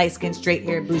 oh, light skin, straight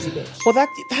hair, bougie bitch. Well,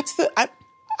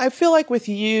 I feel like with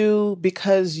you,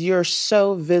 because you're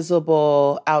so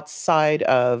visible outside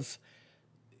of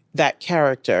that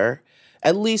character,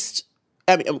 at least,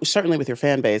 I mean, certainly with your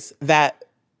fan base, that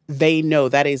they know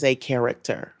that is a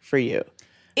character for you.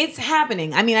 It's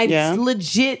happening. I mean, I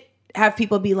legit have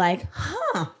people be like,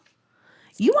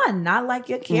 you are not like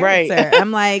your character. Right.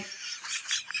 I'm like,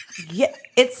 yeah,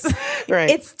 it's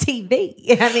it's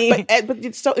TV. I mean, but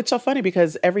it's so funny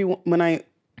because when I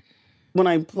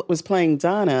was playing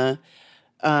Donna,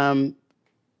 now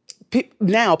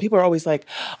people are always like,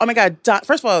 "Oh my God!"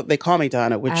 First of all, they call me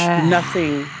Donna, which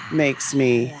nothing makes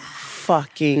me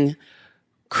fucking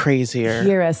crazier.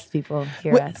 Hear us, people.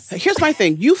 Hear us. Here's my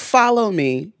thing: you follow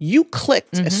me, you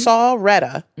clicked, saw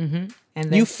Retta.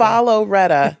 And you follow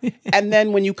Retta, and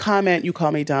then when you comment, you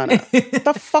call me Donna. What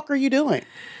the fuck are you doing?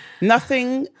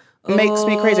 Nothing makes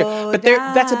me crazier. But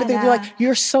that's a bit. They're like,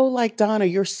 "You're so like Donna.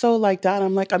 You're so like Donna."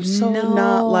 I'm like, I'm so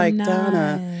not like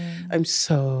Donna. I'm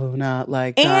so not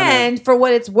like Donna. And for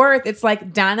what it's worth, it's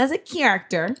like Donna's a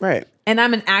character, right? And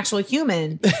I'm an actual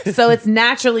human, so it's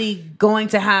naturally going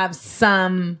to have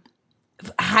some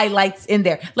highlights in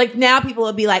there. Like now people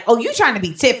will be like, oh, you trying to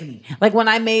be Tiffany. Like when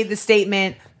I made the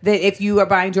statement that if you are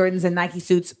buying Jordans and Nike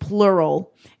suits,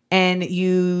 plural, and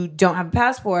you don't have a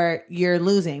passport, you're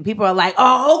losing. People are like,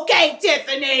 oh, okay,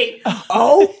 Tiffany.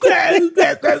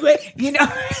 Okay. You know?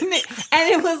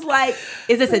 And it was like,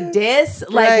 is this a diss?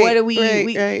 Like, what do we,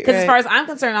 because as far as I'm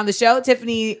concerned on the show,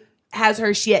 Tiffany has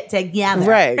her shit together.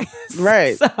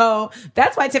 Right. So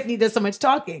that's why Tiffany does so much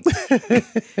talking.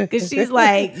 Because she's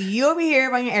like, you over here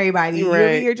banging everybody. You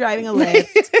over here driving a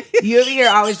Lyft. You over here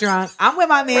always drunk. I'm with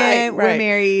my man. We're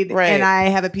married. And I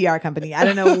have a PR company. I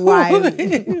don't know why.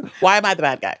 Why am I the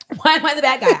bad guy? Why am I the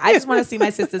bad guy? I just want to see my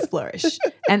sisters flourish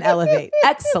and elevate.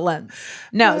 Excellent.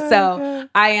 No, so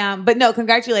but no,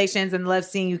 congratulations, and love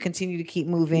seeing you continue to keep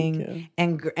moving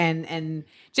and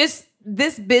just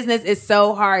this business is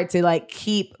so hard to like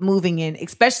keep moving in,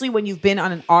 especially when you've been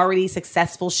on an already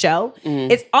successful show.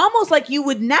 It's almost like you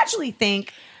would naturally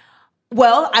think,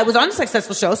 well, I was on a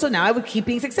successful show, so now I would keep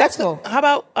being successful. How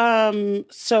about,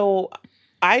 so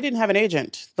I didn't have an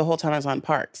agent the whole time I was on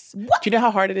Parks. What? Do you know how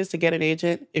hard it is to get an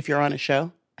agent if you're on a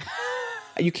show?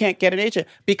 You can't get an agent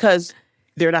because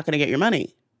they're not going to get your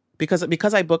money.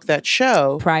 Because I booked that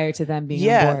show. Prior to them being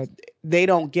on board. They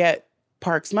don't get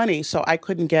Parks money, so I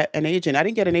couldn't get an agent. I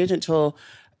didn't get an agent till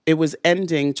it was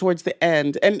ending towards the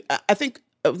end. And I think,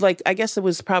 like, I guess it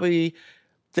was probably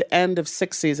the end of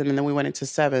 6th season, and then we went into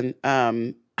 7,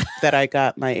 that I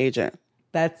got my agent.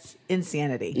 That's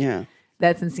insanity. Yeah.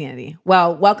 That's insanity.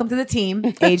 Well, welcome to the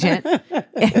team, agent.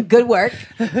 Good work.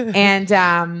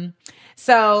 And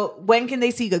so when can they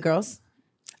see Good Girls?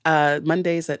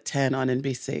 Mondays at 10 on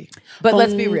NBC. But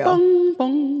let's be real.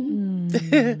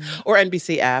 Or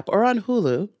NBC app or on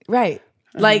Hulu. Right.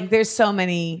 Like there's so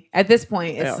many at this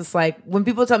point. It's just like when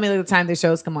people tell me like the time their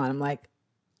shows come on, I'm like,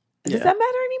 does that matter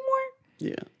anymore?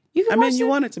 Yeah. You can you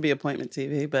want it to be appointment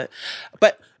TV, but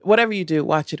whatever you do,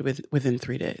 watch it within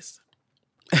 3 days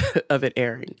of it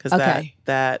airing, because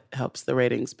that helps the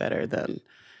ratings better than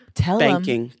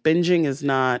banking. Binging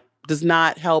does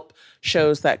not help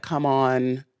shows that come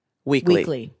on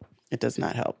weekly. It does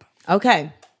not help.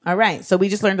 Okay. All right. So we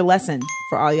just learned a lesson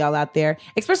for all y'all out there,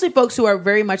 especially folks who are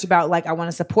very much about like, I want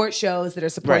to support shows that are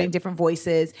supporting different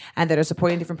voices and that are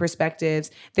supporting different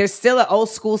perspectives. There's still an old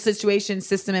school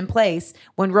system in place.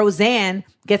 When Roseanne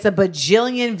gets a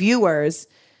bajillion viewers,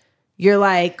 you're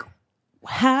like,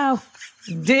 how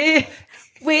did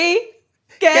we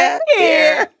get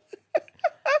here?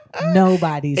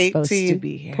 Nobody's supposed to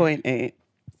be here. 18.8.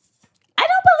 I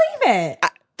don't believe it.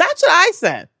 That's what I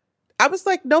said. I was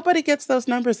like, nobody gets those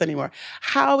numbers anymore.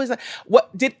 How is that?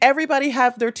 What did everybody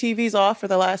have their TVs off for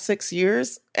the last 6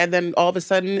 years, and then all of a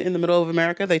sudden, in the middle of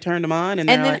America, they turned them on, and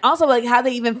then like, also like how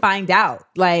they even find out?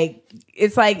 Like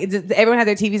it's like everyone had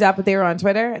their TVs off, but they were on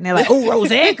Twitter, and they're like, "Oh,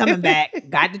 Roseanne coming back,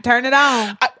 got to turn it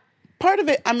on." Part of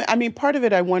it, part of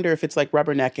it, I wonder if it's like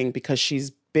rubbernecking because she's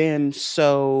been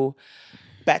so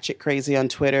batshit crazy on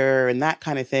Twitter and that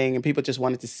kind of thing, and people just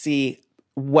wanted to see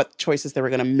what choices they were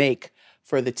going to make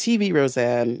for the TV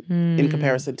Roseanne in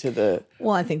comparison to the...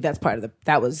 Well, I think that's part of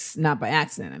that was not by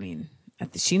accident. I mean,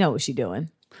 she know what she's doing.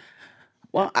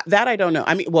 Well, that I don't know.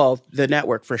 I mean, well, the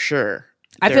network for sure.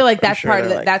 I feel like that's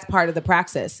that's part of the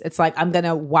praxis. It's like, I'm going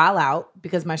to wild out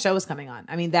because my show is coming on.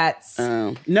 I mean, that's...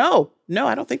 No,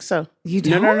 I don't think so. You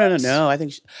don't? No. I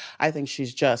think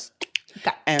she's just...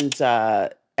 And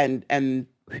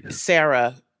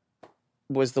Sarah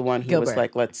was the one who was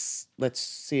like, let's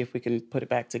see if we can put it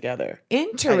back together.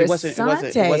 Interesting.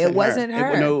 It wasn't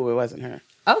her. No, it wasn't her.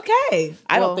 Okay.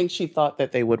 I don't think she thought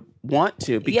that they would want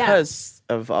to because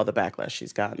of all the backlash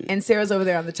she's gotten. And Sarah's over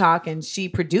there on the talk, and she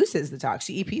produces the talk.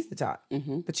 She EPs the talk.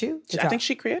 The talk. I think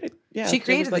she created. Yeah, she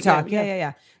created the talk.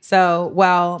 Yeah. So,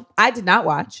 well, I did not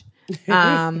watch.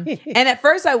 And at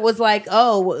first I was like,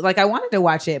 oh, like I wanted to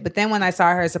watch it, but then when I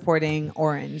saw her supporting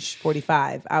Orange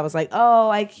 45, I was like, oh,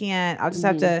 I can't. I'll just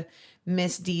have to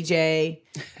miss DJ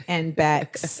and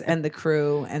Bex and the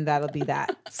crew, and that'll be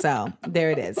that. So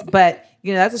there it is. But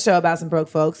you know, that's a show about some broke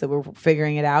folks that we're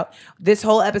figuring it out. This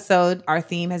whole episode, our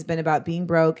theme has been about being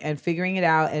broke and figuring it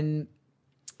out and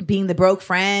being the broke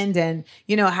friend, and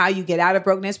you know how you get out of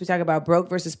brokenness. We talk about broke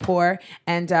versus poor,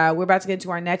 and we're about to get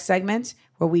into our next segment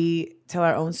where we tell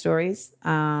our own stories.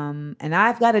 And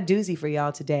I've got a doozy for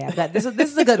y'all today. I've got this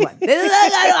is a good one. This is a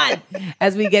good one.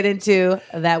 As we get into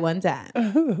that one time.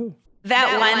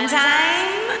 That one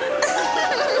time.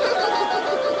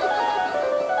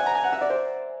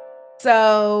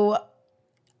 So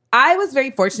I was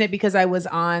very fortunate because I was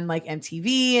on like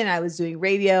MTV and I was doing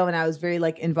radio and I was very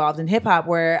like involved in hip hop,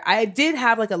 where I did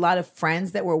have like a lot of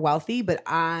friends that were wealthy, but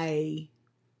I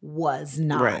was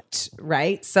not,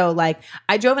 right? So like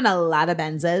I drove in a lot of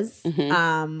Benzes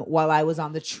while I was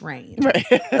on the train. Right.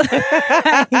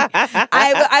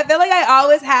 I feel like I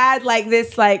always had like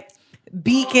this like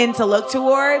beacon to look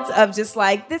towards of just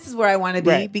like, this is where I want to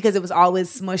be, because it was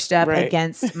always smushed up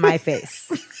against my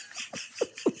face.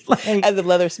 Like, and the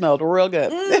leather smelled real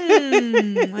good.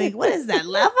 Like, what is that,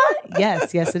 leather?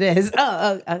 Yes, it is.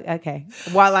 Oh, okay.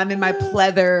 While I'm in my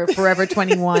pleather Forever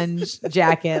 21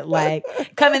 jacket,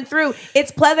 like coming through.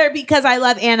 It's pleather because I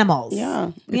love animals.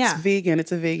 Yeah. It's vegan.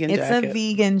 It's a vegan jacket. It's a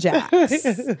vegan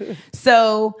jacket.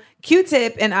 So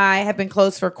Q-Tip and I have been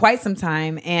close for quite some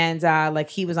time. And like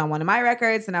he was on one of my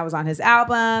records and I was on his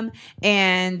album.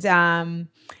 And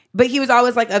but he was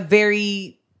always like a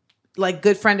very like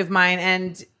good friend of mine.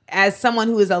 And as someone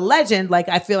who is a legend, like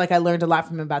I feel like I learned a lot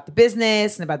from him about the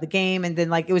business and about the game. And then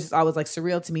like it was just always like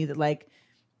surreal to me that like,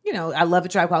 you know, I love A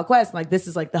Tribe Called Quest. And, like this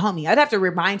is like the homie. I'd have to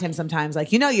remind him sometimes,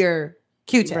 like, you know, you're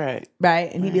Q-Tip,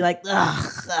 right? And he'd be like,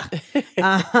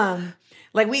 ugh.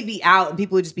 Like we'd be out and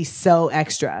people would just be so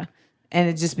extra. And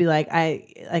it'd just be like,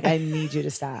 I need you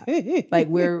to stop. Like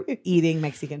we're eating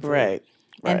Mexican food. Right.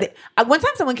 And one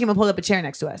time someone came and pulled up a chair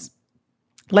next to us.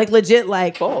 Like legit,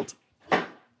 like Bold.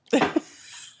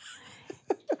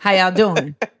 How y'all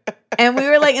doing? And we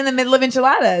were like in the middle of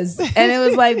enchiladas, and it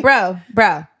was like, bro,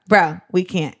 we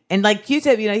can't. And like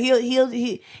Q-Tip, you know,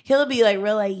 he'll be like,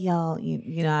 real like, yo,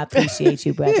 you know, I appreciate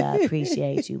you, brother, I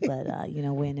appreciate you, but you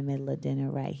know, we're in the middle of dinner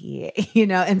right here, you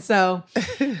know. And so,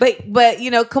 but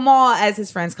you know, Kamal, as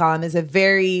his friends call him, is a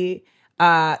very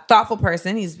thoughtful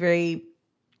person. He's very.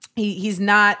 He's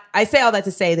not, I say all that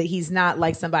to say that he's not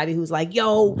like somebody who's like,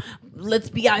 yo, let's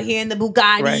be out here in the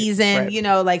Bugattis you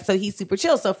know, like, so he's super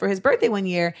chill. So for his birthday one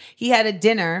year, he had a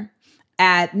dinner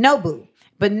at Nobu.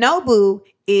 But Nobu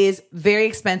is very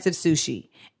expensive sushi.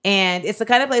 And it's the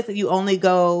kind of place that you only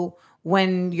go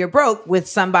when you're broke with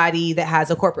somebody that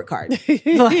has a corporate card.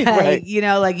 Like, you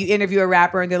know, like you interview a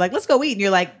rapper and they're like, let's go eat. And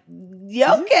you're like,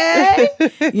 yeah, okay.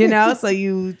 You know, so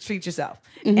you treat yourself.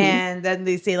 And then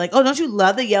they say like, oh, don't you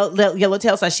love the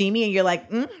yellowtail sashimi? And you're like,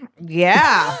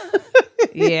 yeah.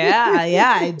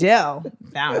 yeah, I do. I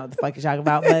don't know what the fuck you're talking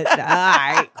about, but all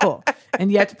right, cool.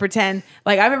 And you have to pretend.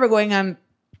 Like I remember going on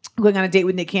a date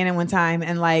with Nick Cannon one time,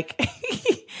 and like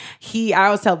I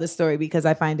always tell this story because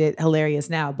I find it hilarious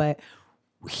now, but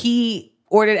he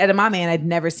ordered edamame and I'd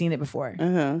never seen it before.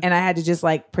 And I had to just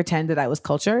like pretend that I was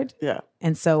cultured. Yeah.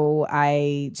 And so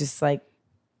I just like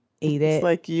ate it. It's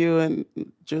like you and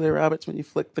Julia Roberts when you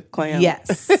flick the clam.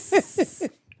 Yes.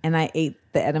 And I ate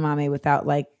the edamame without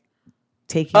like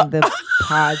taking the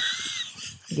pods.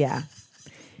 Yeah.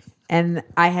 And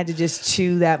I had to just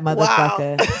chew that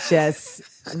motherfucker. Wow. Just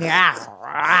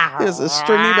it was a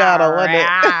stringy battle, wasn't it?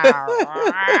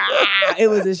 It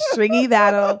was a stringy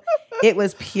battle. It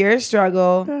was pure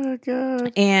struggle. Oh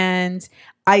God. And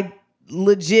I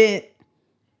legit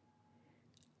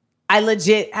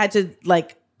had to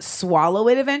like swallow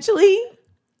it eventually.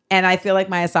 And I feel like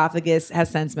my esophagus has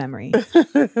sense memory.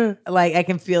 Like I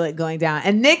can feel it going down.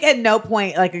 And Nick at no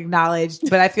point like acknowledged,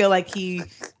 but I feel like he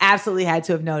absolutely had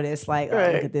to have noticed like, oh,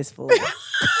 look at this fool.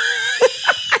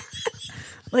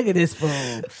 Look at this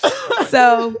fool.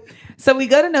 So we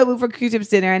go to Nobu for Q-Tip's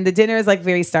dinner, and the dinner is like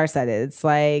very star-studded. It's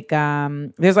like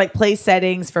there's like place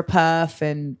settings for Puff,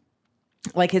 and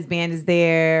like his band is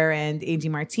there, and Angie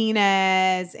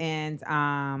Martinez,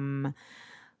 and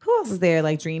who else is there?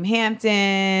 Like Dream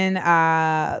Hampton,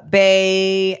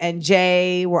 Bay and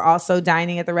Jay were also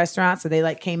dining at the restaurant. So they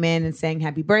like came in and sang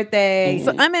happy birthday.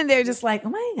 So I'm in there just like, oh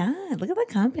my God, look at the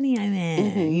company I'm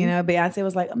in. You know, Beyonce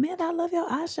was like, Amanda, I love your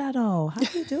eyeshadow. How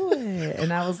do you do it?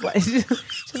 And I was like,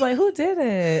 she's like, who did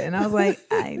it? And I was like,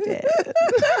 I did.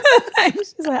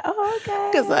 She's like, oh, okay.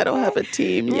 Because I don't have a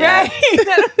team yet. Right. I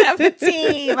don't have a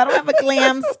team. I don't have a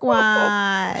glam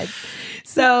squad.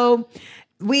 So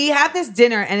we have this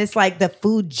dinner and it's like the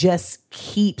food just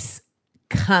keeps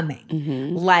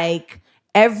coming. Like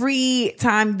every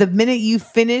time, the minute you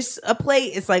finish a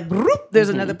plate, it's like, there's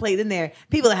another plate in there.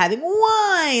 People are having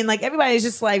wine. Like everybody's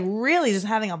just like really just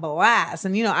having a blast.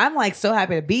 And, you know, I'm like so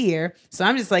happy to be here. So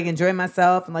I'm just like enjoying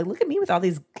myself and like, look at me with all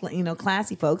these, you know,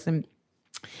 classy folks. And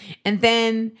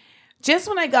then just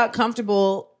when I got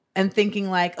comfortable and thinking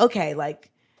like, okay,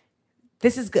 like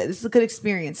this is good. This is a good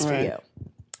experience for you.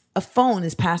 A phone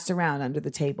is passed around under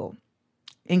the table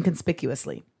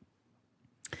inconspicuously.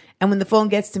 And when the phone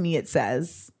gets to me, it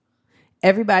says,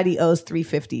 everybody owes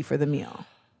 $350 for the meal.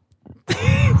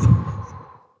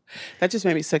 That just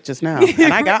made me sick just now.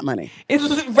 And I got money.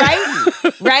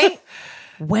 Right?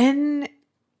 When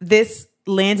this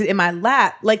landed in my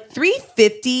lap, like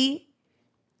 $350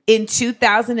 in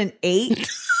 2008.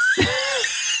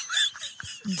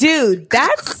 Dude,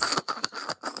 that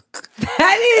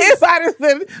is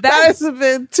That has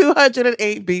been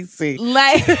 208 BC.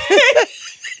 like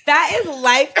that is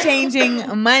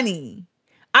life-changing money.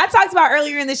 I talked about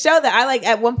earlier in the show that I like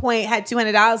at one point had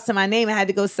 $200 to my name and had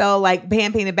to go sell like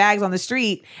hand painted bags on the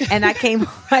street. And I came.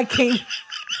 But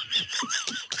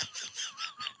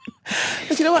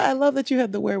you know what? I love that you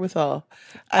had the wherewithal.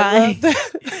 I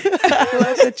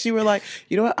love that you were like,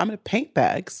 you know what? I'm going to paint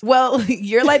bags. Well,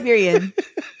 you're Liberian.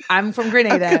 I'm from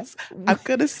Grenada. I'm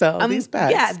going to sell these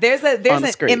bags. Yeah, there's an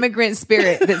immigrant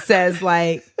spirit that says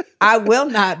like, I will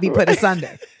not be put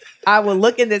asunder. I will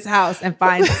look in this house and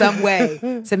find some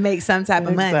way to make some type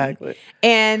of money. Exactly.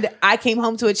 And I came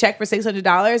home to a check for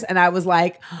 $600 and I was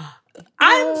like,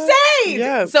 I'm saved.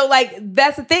 Yes. So like,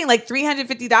 that's the thing. Like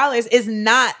 $350 is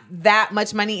not that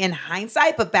much money in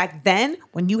hindsight. But back then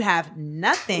when you have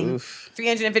nothing,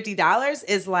 $350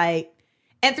 is like,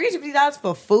 and $350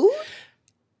 for food?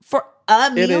 For a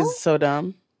meal? It is so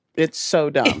dumb. It's so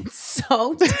dumb. It's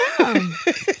so dumb.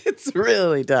 It's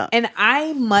really dumb. And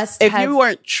I must if you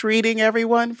weren't treating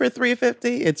everyone for $350,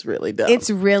 it's really dumb. It's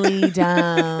really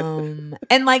dumb.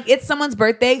 And like, it's someone's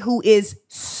birthday who is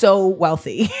so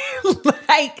wealthy.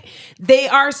 Like, they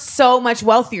are so much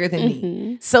wealthier than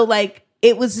me. So like,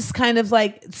 it was just kind of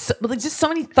like just so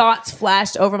many thoughts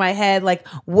flashed over my head. Like,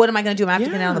 what am I going to do? Am I have to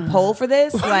get on the pole for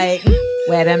this? Like,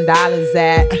 where them dollars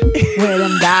at? Where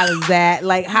them dollars at?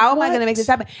 Like, how am I going to make this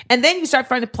happen? And then you start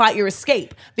trying to plot your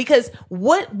escape, because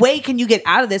what way can you get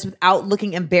out of this without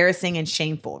looking embarrassing and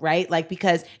shameful, right? Like,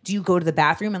 because do you go to the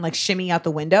bathroom and like shimmy out the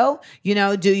window? You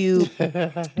know, do you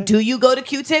go to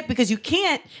Q-tip? Because you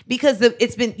can't, because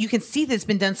you can see that it's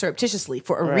been done surreptitiously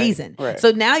for a reason. Right. So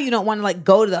now you don't want to like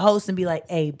go to the host and be like,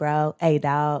 hey, bro, hey,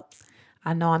 dog,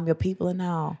 I know I'm your people and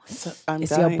all. So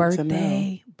it's your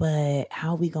birthday, but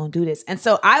how we gonna do this? And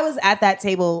so I was at that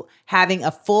table having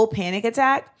a full panic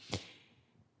attack.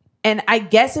 And I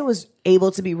guess it was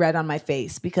able to be read on my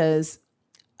face because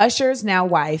Usher's now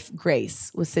wife,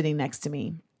 Grace, was sitting next to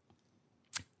me.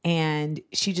 And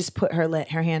she just put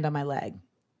her hand on my leg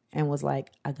and was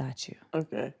like, I got you.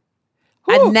 Okay.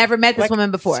 I'd never met this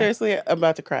woman before. Seriously, I'm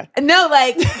about to cry. No,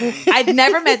 like, I'd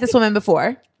never met this woman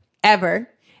before, ever.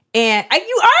 And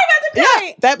you are about to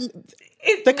cry. Yeah,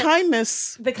 the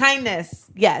kindness. The kindness,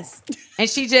 yes. And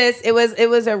she just, it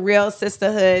was a real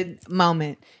sisterhood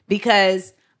moment,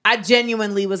 because I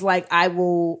genuinely was like, I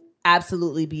will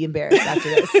absolutely be embarrassed after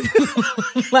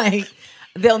this. Like,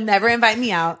 they'll never invite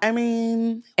me out. I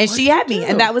mean. And she had me,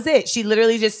 and that was it. She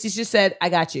literally just said, I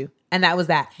got you. And that was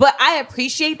that. But I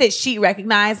appreciate that she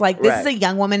recognized, like, this is a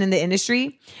young woman in the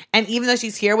industry. And even though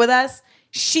she's here with us,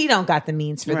 she don't got the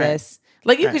means for this.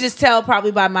 Like, you could just tell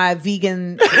probably by my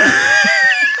vegan... She probably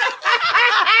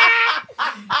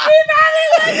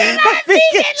looked at my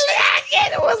vegan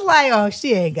jacket. It was like, oh,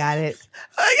 she ain't got it.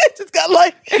 I just got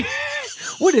like...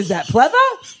 What is that, pleather?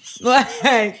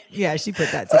 Like, yeah, she put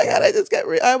that together. Oh my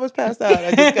God, I almost passed out.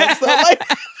 I just got so like...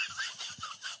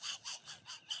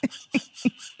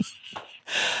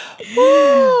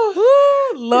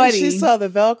 Lordy. She saw the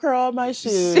Velcro on my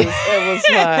shoes. It was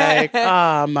like,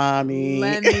 mommy.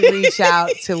 Let me reach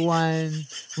out to one.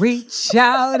 Reach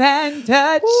out and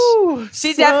touch. Ooh,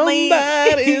 she definitely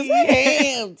somebody's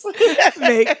hands.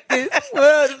 Make this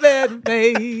world a better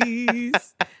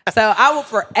place. So I will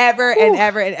forever and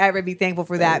ever be thankful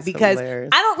for that, because hilarious.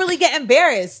 I don't really get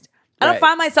embarrassed. I don't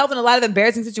find myself in a lot of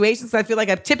embarrassing situations. So I feel like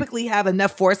I typically have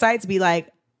enough foresight to be like,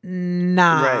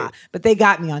 nah, but they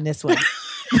got me on this one.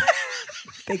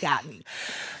 They got me.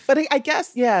 But I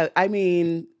guess, I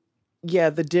mean,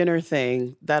 the dinner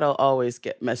thing, that'll always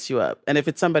mess you up. And if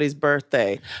it's somebody's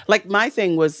birthday, like my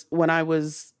thing was when I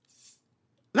was,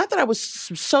 not that I was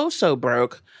so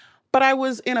broke, but I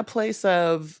was in a place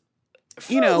of,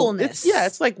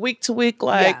 it's like week to week,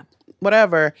 like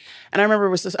whatever. And I remember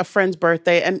it was just a friend's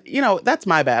birthday, and that's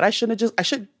my bad. I shouldn't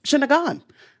have gone.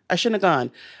 I shouldn't have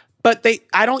gone. But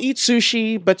I don't eat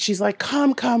sushi, but she's like,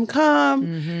 come.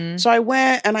 Mm-hmm. So I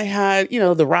went and I had,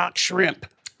 the rock shrimp.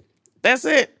 That's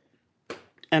it.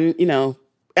 And, and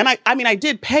I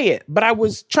did pay it, but I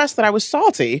was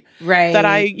salty. Right. That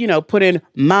I, put in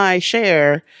my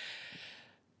share.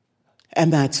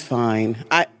 And that's fine.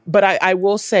 But I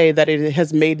will say that it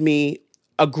has made me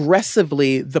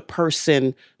aggressively the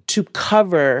person to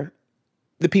cover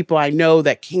the people I know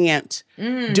that can't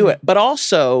do it. But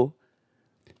also,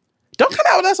 Don't come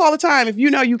out with us all the time if you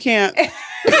know you can't.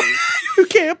 You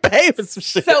can't pay for some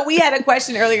shit. So we had a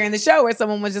question earlier in the show where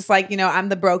someone was just like, I'm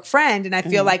the broke friend, and I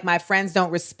feel like my friends don't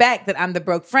respect that I'm the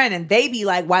broke friend, and they be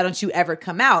like, why don't you ever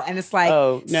come out? And it's like,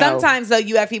 sometimes though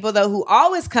you have people though who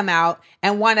always come out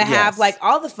and want to have like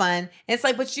all the fun, and it's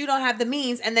like, but you don't have the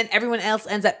means, and then everyone else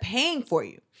ends up paying for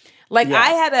you. Like I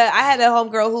had a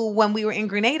homegirl who, when we were in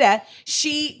Grenada,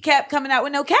 she kept coming out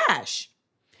with no cash.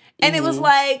 And it was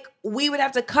like, we would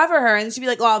have to cover her, and she'd be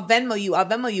like, oh, I'll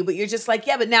Venmo you. But you're just like,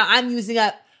 yeah, but now I'm using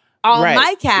up all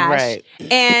my cash. Right.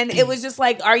 And it was just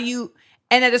like, and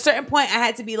at a certain point I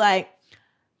had to be like,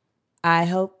 I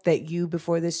hope that you,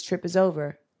 before this trip is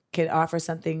over, can offer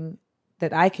something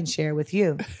that I can share with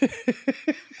you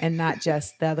and not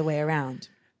just the other way around.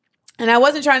 And I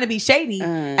wasn't trying to be shady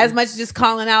as much as just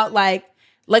calling out like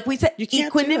we said,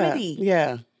 equanimity.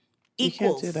 Yeah. Equals. You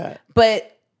can't do that.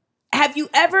 But have you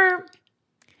ever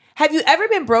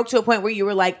been broke to a point where you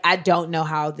were like, I don't know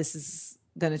how this is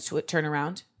going to turn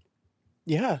around?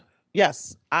 Yeah.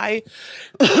 Yes.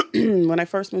 When I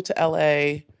first moved to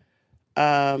LA,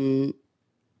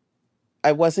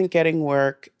 I wasn't getting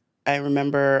work. I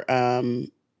remember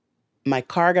my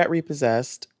car got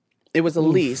repossessed. It was a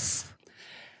lease.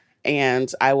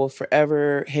 And I will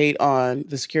forever hate on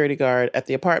the security guard at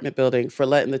the apartment building for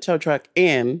letting the tow truck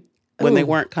in when they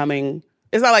weren't coming.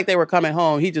 It's not like they were coming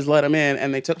home. He just let them in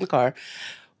and they took the car.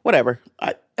 Whatever.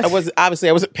 I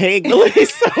wasn't paying the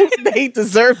lease, so they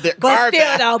deserved their car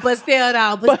back. But still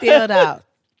though.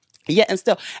 Yeah, and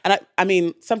still. And I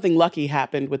mean, something lucky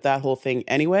happened with that whole thing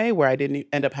anyway, where I didn't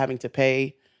end up having to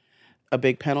pay a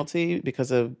big penalty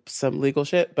because of some legal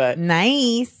shit. But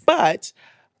nice. But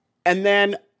and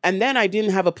then I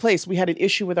didn't have a place. We had an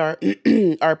issue with our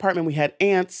our apartment. We had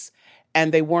ants,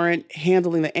 and they weren't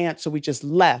handling the ants, so we just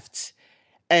left.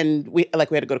 And we had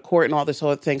to go to court and all this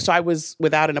whole thing. So I was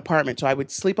without an apartment. So I would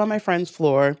sleep on my friend's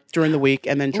floor during the week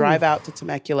and then drive out to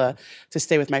Temecula to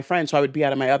stay with my friend. So I would be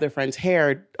out of my other friend's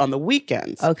hair on the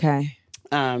weekends. Okay.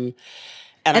 And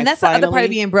that's the other part of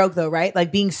being broke, though, right?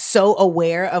 Like being so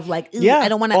aware of like, I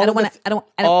don't want to,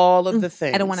 all of the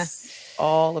things. I don't want to.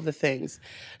 All of the things.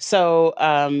 So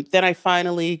then I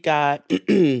finally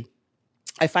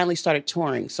started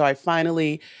touring. So I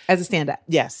finally. As a stand-up.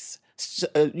 Yes.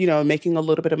 Making a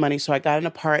little bit of money. So I got an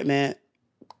apartment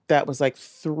that was like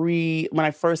when I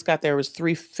first got there, it was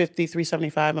 $350,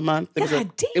 $375 a month.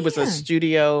 It was a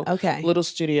studio, little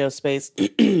studio space.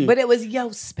 But it was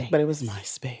your space. But it was my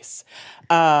space.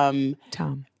 Tom.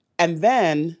 And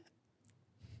then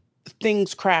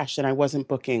things crashed and I wasn't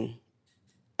booking.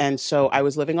 And so I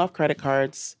was living off credit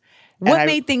cards. What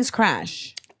made things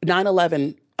crash?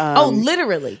 9/11.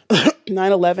 Literally.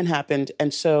 9/11 happened.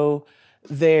 And so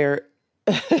there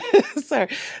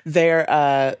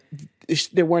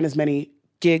weren't as many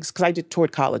gigs because I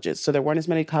toured colleges, so there weren't as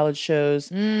many college shows.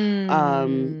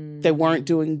 They weren't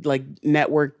doing like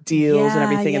network deals and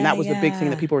everything, and that was the big thing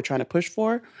that people were trying to push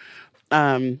for.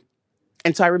 And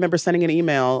so I remember sending an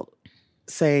email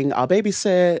saying, "I'll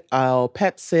babysit, I'll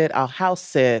pet sit, I'll house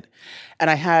sit,"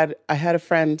 and I had a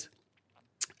friend,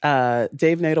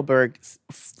 Dave Nadelberg,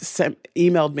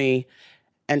 emailed me.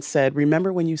 And said,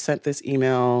 remember when you sent this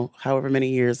email however many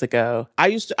years ago?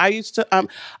 I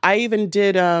even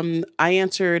did, I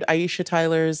answered Aisha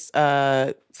Tyler's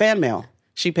fan mail.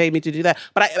 She paid me to do that.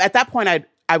 But at that point,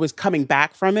 I was coming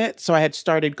back from it. So I had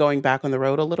started going back on the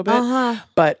road a little bit.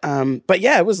 But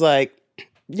yeah, it was like,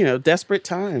 desperate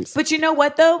times. But you know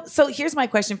what though? So here's my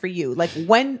question for you. Like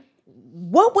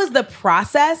what was the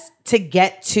process to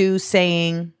get to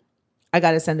saying, I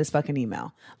got to send this fucking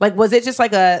email? Like, was it just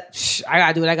like I got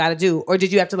to do what I got to do? Or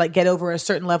did you have to like get over a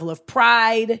certain level of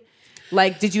pride?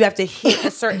 Like, did you have to hit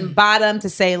a certain bottom to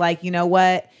say like, you know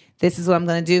what, this is what I'm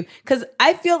going to do? Because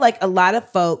I feel like a lot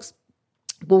of folks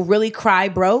will really cry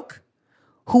broke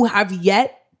who have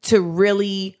yet to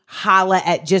really holla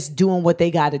at just doing what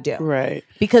they got to do. Right.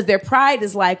 Because their pride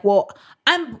is like, well,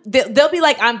 they'll be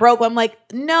like, I'm broke. I'm like,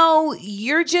 no,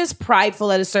 you're just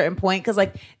prideful at a certain point. Cause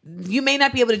like you may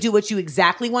not be able to do what you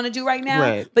exactly want to do right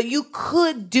now, but you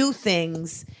could do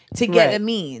things to get a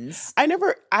means.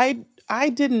 I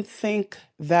didn't think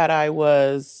that I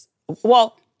was,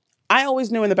 well, I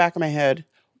always knew in the back of my head,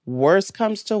 worst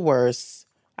comes to worst,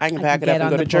 I can pack it up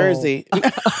and go to Jersey.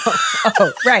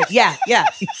 Right. Yeah.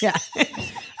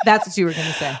 That's what you were going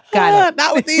to say. Got it.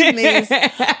 Not with these knees.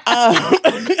 At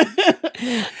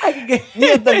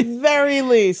the very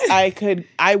least,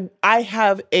 I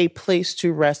have a place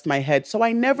to rest my head. So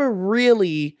I never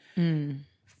really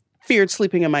feared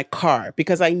sleeping in my car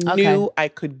because I knew I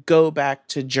could go back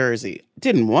to Jersey.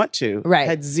 Didn't want to. Right.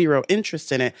 Had zero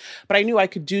interest in it. But I knew I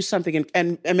could do something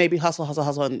and maybe hustle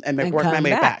and work my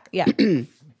way back. Yeah.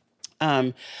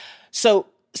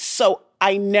 So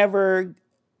I never,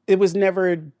 it was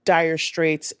never dire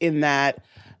straits in that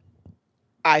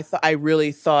I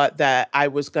really thought that I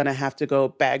was going to have to go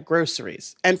bag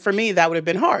groceries. And for me, that would have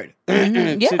been hard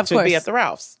to be at the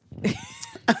Ralphs.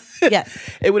 Yes.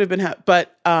 It would have been,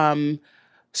 but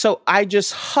so I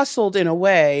just hustled in a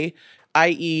way,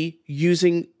 i.e.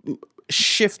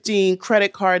 shifting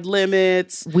credit card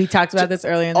limits. We talked about this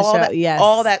earlier in the show. Yes.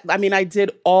 All that. I mean, I did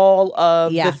all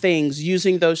of the things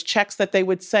using those checks that they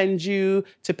would send you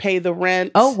to pay the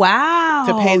rent. Oh, wow.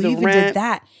 To pay the you even rent. did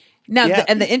that. Now,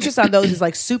 and the interest on those is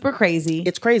like super crazy.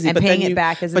 It's crazy. And but paying then it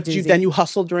back is a doozy. then you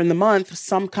hustle during the month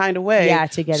some kind of way. Yeah,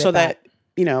 to get it so back.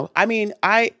 that, I mean,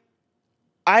 I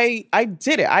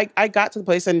did it. I got to the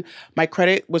place and my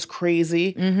credit was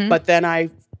crazy, but then I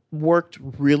worked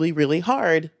really, really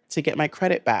hard to get my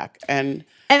credit back. And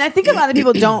I think a lot of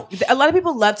people don't. A lot of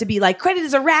people love to be like, credit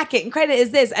is a racket and credit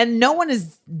is this. And no one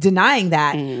is denying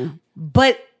that.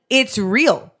 But it's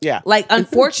real. Yeah. Like,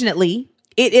 unfortunately,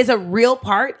 it is a real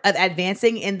part of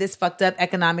advancing in this fucked up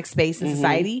economic space in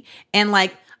society. And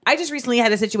like, I just recently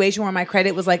had a situation where my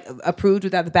credit was like approved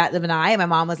without the bat of an eye. And my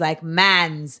mom was like,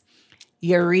 mans,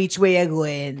 you reach where you're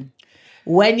going.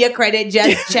 When your credit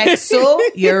just checks so,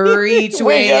 you reach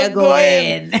where you're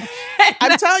going.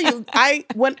 I'm telling you,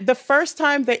 when the first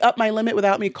time they upped my limit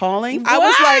without me calling, I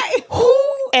was like,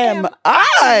 who am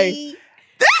I?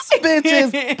 This bitch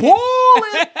is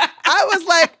balling. I was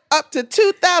like, up to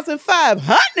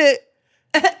 2,500.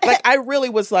 Like, I really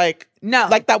was like, no,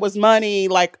 like that was money.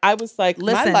 Like, I was like,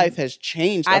 listen, my life has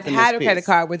changed. I've had a credit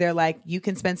card where they're like, you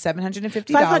can spend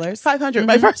 $750. 500.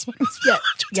 My first one was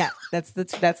yeah, that's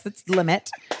the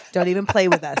limit. Don't even play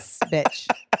with us, bitch.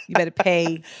 You better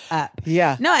pay up.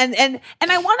 Yeah. No, and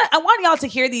I want y'all to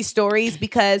hear these stories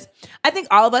because I think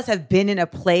all of us have been in a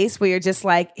place where you're just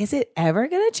like, is it ever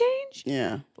gonna change?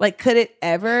 Yeah. Like, could it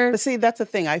ever? But see, that's the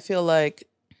thing. I feel like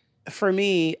for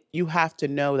me, you have to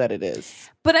know that it is.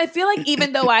 But I feel like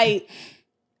even though I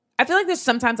feel like there's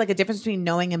sometimes like a difference between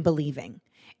knowing and believing.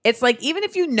 It's like, even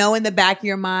if you know in the back of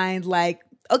your mind, like,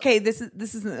 okay, this isn't,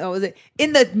 is it?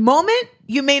 In the moment,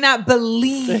 you may not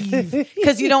believe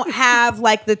because you don't have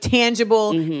like the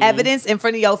tangible evidence in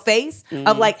front of your face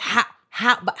of like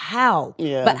but how?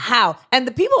 Yeah. But how? And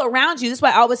the people around you, this is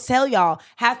why I always tell y'all,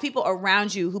 have people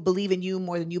around you who believe in you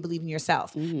more than you believe in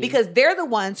yourself. Because they're the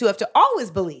ones who have to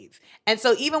always believe. And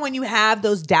so even when you have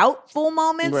those doubtful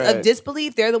moments of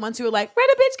disbelief, they're the ones who are like,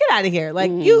 Retta, bitch, get out of here.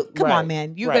 Like, come on,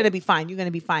 man. You're going to be fine. You're going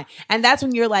to be fine. And that's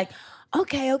when you're like,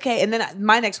 okay. And then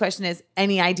my next question is,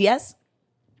 any ideas?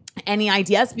 Any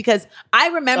ideas? Because I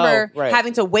remember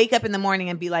having to wake up in the morning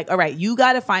and be like, all right, you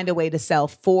got to find a way to sell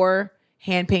 4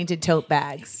 hand-painted tote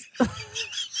bags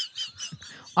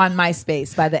on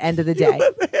MySpace by the end of the day.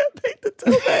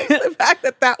 The fact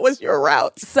that was your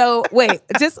route. So wait,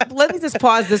 let me just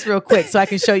pause this real quick so I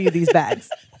can show you these bags.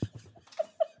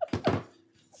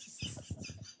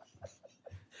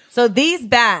 So these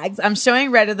bags, I'm showing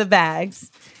Retta the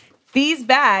bags. These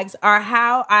bags are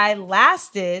how I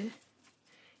lasted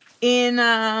in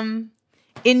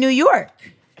New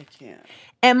York. I can't.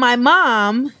 And my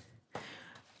mom,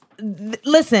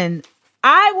 listen,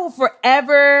 I will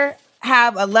forever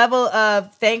have a level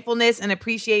of thankfulness and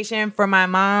appreciation for my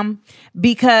mom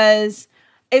because,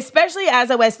 especially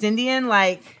as a West Indian,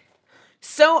 like,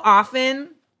 so often,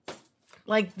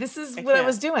 like, this is what I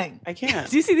was doing. I can't.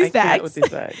 Do you see these bags? I can't with these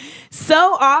bags.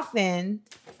 So often,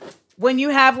 when you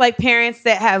have like parents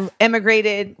that have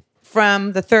emigrated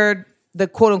from the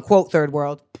quote unquote third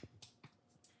world,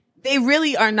 they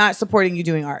really are not supporting you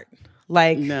doing art.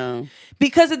 Like, no,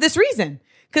 because of this reason.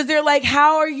 Because they're like,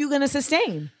 how are you going to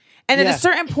sustain? And at a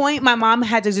certain point, my mom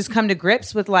had to just come to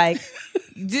grips with like,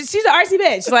 she's an artsy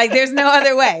bitch. Like, there's no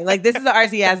other way. Like, this is an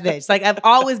artsy ass bitch. Like, I've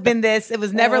always been this. It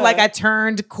was never like I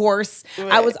turned course.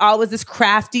 I was always this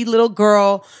crafty little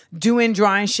girl doing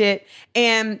drawing shit.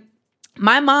 And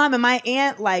my mom and my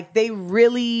aunt, like, they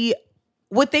really,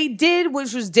 what they did,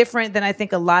 which was different than I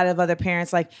think a lot of other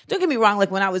parents, like, don't get me wrong,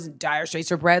 like when I was in dire straits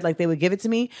for bread, like they would give it to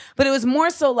me, but it was more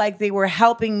so like they were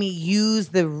helping me use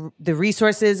the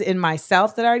resources in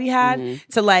myself that I already had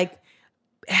to like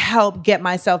help get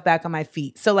myself back on my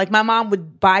feet. So like my mom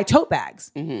would buy tote bags.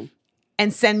 And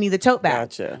and send me the tote bag.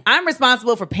 Gotcha. I'm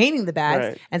responsible for painting the bags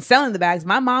Right. and selling the bags.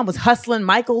 My mom was hustling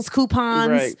Michael's coupons,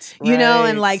 Right, you know,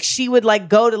 and right. like she would like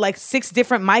go to like 6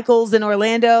 different Michaels in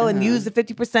Orlando and use the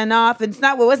 50% off. And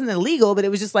it wasn't illegal, but it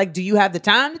was just like, do you have the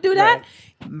time to do that?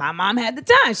 My mom had the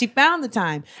time. She found the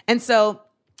time. And so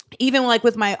even like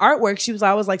with my artwork, she was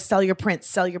always like, sell your prints,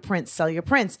 sell your prints, sell your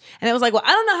prints. And it was like, well,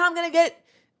 I don't know how I'm going to get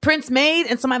prints made.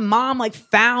 And so my mom like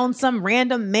found some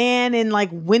random man in like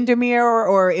Windermere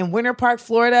or in Winter Park,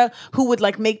 Florida, who would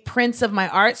like make prints of my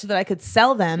art so that I could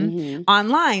sell them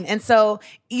online. And so,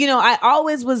 you know, I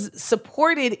always was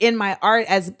supported in my art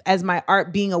as my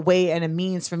art being a way and a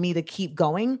means for me to keep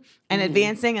going and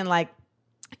advancing. And like,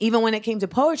 even when it came to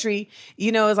poetry,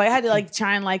 you know, it was like I had to like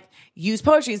try and like use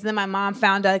poetry. So then my mom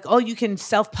found out like, oh, you can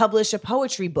self-publish a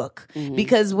poetry book.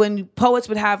 Because when poets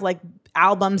would have like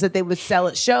albums that they would sell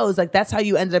at shows, like that's how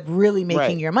you ended up really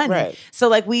making your money. Right. So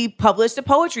like we published a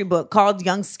poetry book called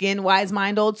Young Skin, Wise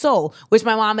Mind, Old Soul, which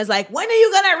my mom is like, when are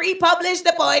you going to republish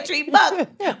the poetry book?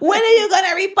 When are you going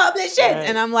to republish it? Right.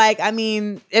 And I'm like, I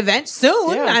mean,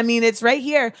 soon. Yeah. I mean, it's right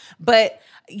here. But,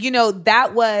 you know,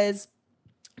 that was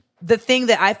the thing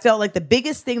that I felt like the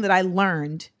biggest thing that I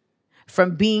learned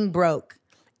from being broke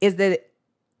is that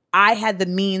I had the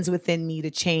means within me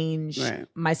to change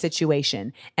my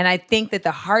situation. And I think that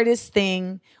the hardest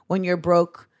thing when you're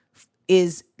broke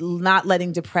is not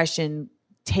letting depression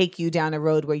take you down a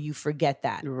road where you forget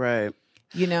that. Right.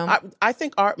 You know? I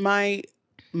think my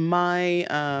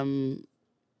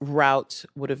route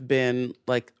would have been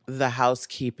like the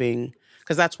housekeeping,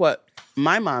 because that's what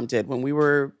my mom did when we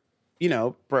were, you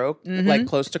know, broke, like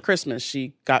close to Christmas.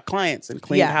 She got clients and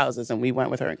cleaned houses, and we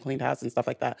went with her and cleaned houses and stuff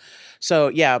like that. So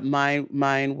yeah,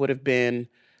 mine would have been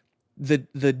the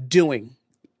doing.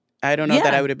 I don't know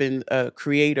that I would have been a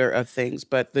creator of things,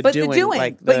 but the doing.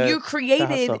 Like but you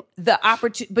created the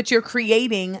opportunity, but you're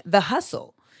creating the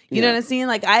hustle. You know what I'm saying?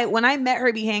 Like when I met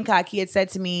Herbie Hancock, he had said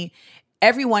to me,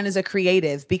 everyone is a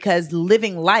creative because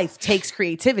living life takes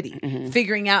creativity,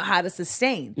 figuring out how to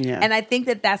sustain. Yeah. And I think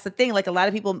that that's the thing. Like a lot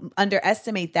of people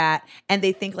underestimate that and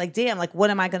they think like, damn, like what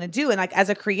am I going to do? And like as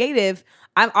a creative,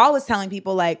 I'm always telling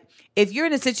people like, if you're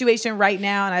in a situation right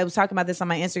now, and I was talking about this on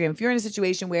my Instagram, if you're in a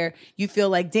situation where you feel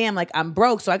like, damn, like I'm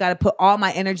broke, so I got to put all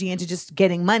my energy into just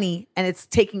getting money and it's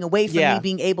taking away from me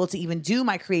being able to even do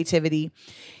my creativity,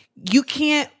 you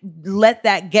can't let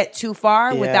that get too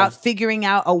far without figuring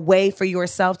out a way for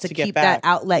yourself to keep that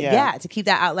outlet. To keep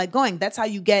that outlet going. That's how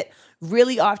you get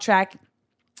really off track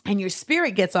and your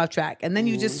spirit gets off track. And then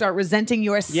you just start resenting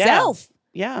yourself.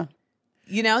 Yeah.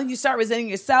 You know, you start resenting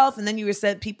yourself and then you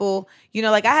resent people. You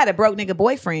know, like I had a broke nigga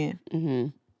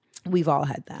boyfriend. We've all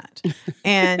had that.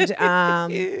 And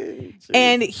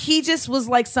and he just was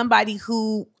like somebody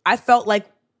who I felt like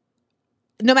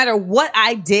no matter what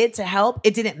I did to help,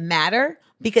 it didn't matter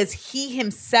because he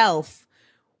himself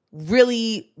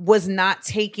really was not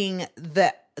taking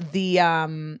the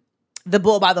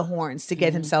bull by the horns to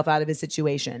get himself out of his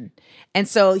situation. And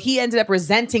so he ended up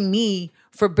resenting me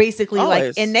for basically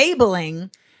like enabling.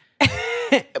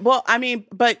 Well, I mean,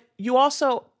 but you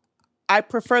also, I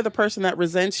prefer the person that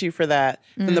resents you for that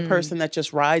than the person that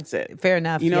just rides it. Fair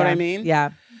enough. You know what I mean?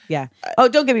 Yeah. Yeah. Oh,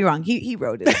 don't get me wrong. He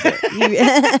wrote it.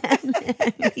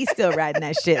 He's still riding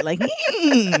that shit. Like,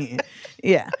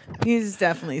 yeah. He's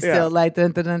definitely still like,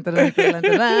 I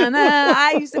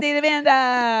used to date a Vanda.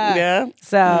 Yeah.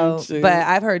 So, but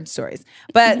I've heard stories.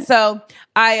 But so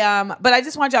but I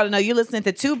just want y'all to know you're listening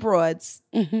to two broads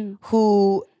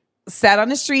who sat on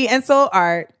the street and sold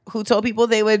art, who told people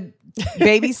they would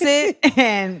babysit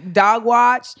and dog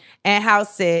watch and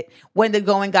house sit when the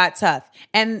going got tough.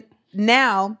 And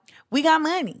now we got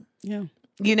money. Yeah.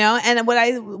 You know, and what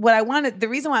I wanted, the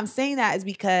reason why I'm saying that is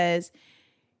because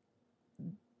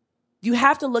you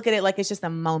have to look at it like it's just a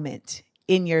moment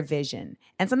in your vision.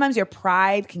 And sometimes your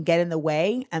pride can get in the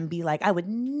way and be like, I would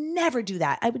never do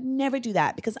that. I would never do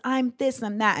that because I'm this and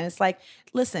I'm that. And it's like,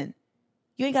 listen,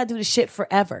 you ain't got to do the shit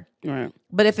forever. Right.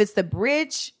 But if it's the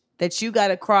bridge that you got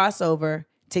to cross over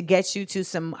to get you to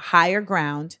some higher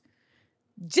ground,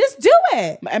 just do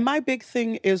it. And my big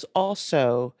thing is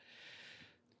also,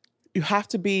 you have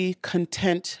to be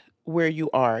content where you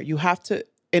are. You have to,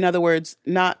 in other words,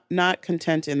 not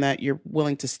content in that you're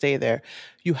willing to stay there.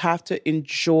 You have to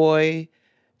enjoy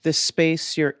the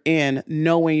space you're in,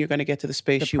 knowing you're going to get to the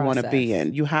space you want to be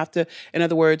in. You have to, in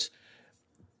other words,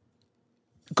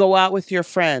 go out with your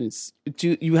friends.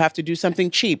 You have to do something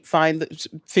cheap.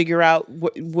 Figure out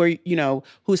where you know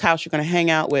whose house you're going to hang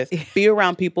out with. Be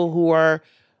around people who are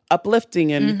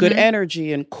uplifting and good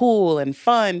energy and cool and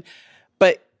fun.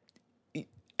 But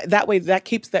that way, that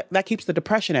keeps the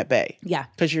depression at bay. Yeah,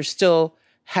 because you're still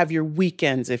have your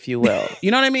weekends, if you will. You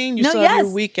know what I mean? You No, still have your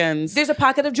yes. weekends. There's a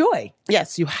pocket of joy.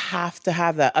 Yes, you have to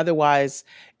have that. Otherwise,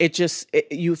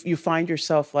 you find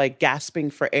yourself like gasping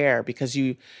for air because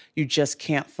you just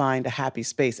can't find a happy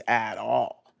space at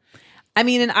all. I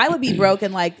mean, and I would be broke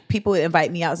and like people would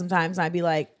invite me out sometimes and I'd be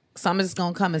like, so I'm just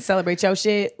gonna come and celebrate your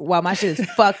shit while my shit is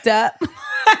fucked up.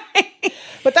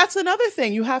 But that's another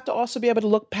thing. You have to also be able to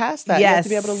look past that. Yes. You have to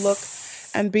be able to look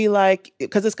and be like,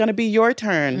 because it's going to be your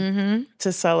turn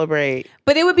to celebrate.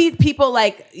 But it would be people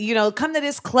like, you know, come to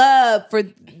this club for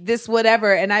this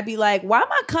whatever. And I'd be like, why am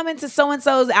I coming to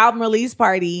so-and-so's album release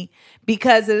party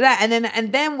because of that?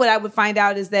 And then what I would find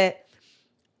out is that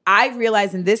I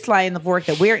realized in this line of work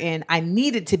that we're in, I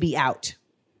needed to be out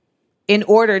in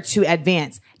order to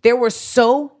advance. There were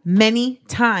so many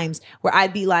times where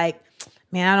I'd be like,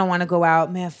 man, I don't want to go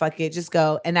out. Man, fuck it. Just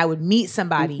go. And I would meet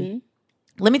somebody.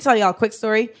 Let me tell y'all a quick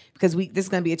story because this is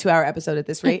going to be a 2-hour episode at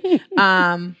this rate.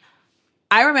 I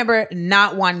remember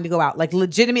not wanting to go out, like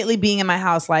legitimately being in my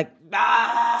house, like,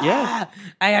 I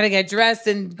got to get dressed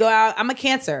and go out. I'm a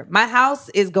Cancer. My house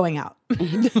is going out.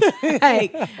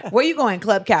 Like, where you going?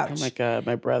 Club couch. Oh my God,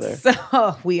 my brother.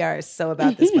 So we are so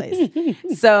about this place.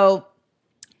 So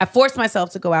I forced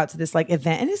myself to go out to this like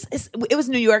event, and it was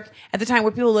New York at the time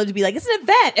where people loved to be like, it's an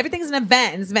event. Everything's an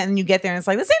event, and it's an event, and you get there, and it's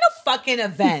like, this ain't no fucking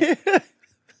event.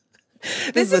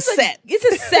 This is a set. It's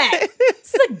a set.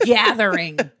 This is a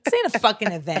gathering. This ain't a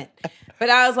fucking event. But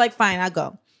I was like, fine, I'll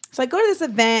go. So I go to this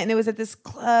event, and it was at this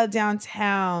club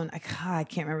downtown. I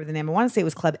can't remember the name. I want to say it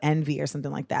was Club Envy or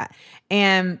something like that.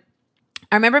 And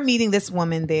I remember meeting this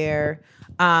woman there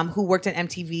who worked at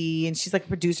MTV, and she's like a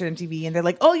producer at MTV, and they're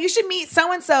like, oh, you should meet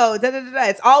so-and-so. Da, da, da, da.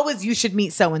 It's always, you should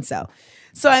meet so-and-so.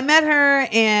 So I met her,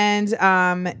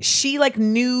 and she like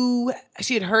knew,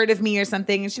 she had heard of me or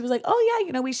something, and she was like, oh yeah,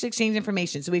 you know, we should exchange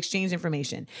information. So we exchanged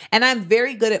information. And I'm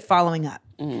very good at following up.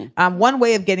 One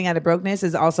way of getting out of brokenness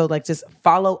is also like just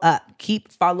follow up,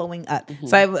 keep following up.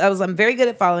 So I'm very good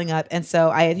at following up. And so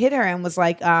I had hit her and was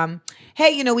like,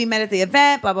 hey, you know, we met at the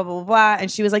event, blah, blah, blah, blah, blah. And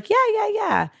she was like,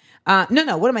 yeah.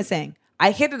 No, what am I saying?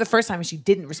 I hit her the first time and she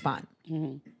didn't respond.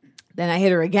 Then I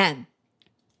hit her again.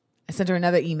 I sent her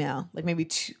another email, like maybe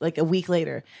a week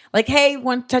later. Like, hey,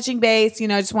 one touching base, you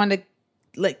know, I just wanted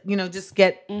to, like, you know, just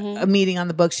get a meeting on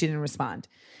the books. She didn't respond.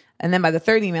 And then by the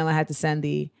third email, I had to send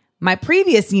my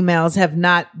previous emails have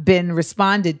not been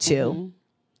responded to.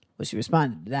 Well, she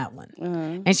responded to that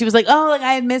one. And she was like, oh, like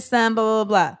I had missed them, blah,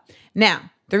 blah, blah. Now,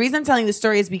 the reason I'm telling you this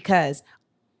story is because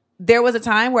there was a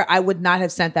time where I would not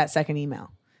have sent that second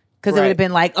email. Because it would have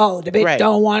been like, oh, the bitch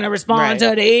don't want to respond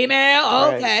to the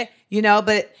email. Okay. You know,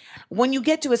 but when you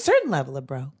get to a certain level of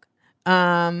broke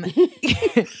and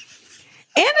a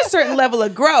certain level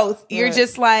of growth, you're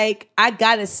just like, I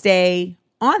got to stay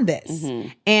on this.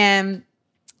 And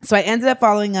so I ended up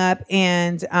following up,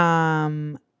 and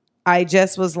I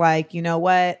just was like, you know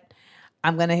what?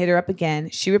 I'm going to hit her up again.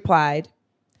 She replied.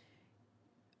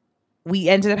 We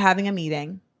ended up having a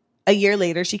meeting. A year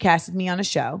later, she casted me on a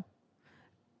show.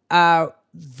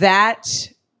 That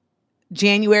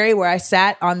January, where I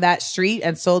sat on that street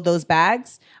and sold those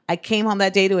bags, I came home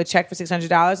that day to a check for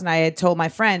 $600, and I had told my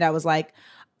friend, I was like,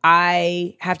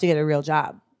 I have to get a real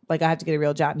job. Like, I have to get a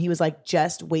real job. And he was like,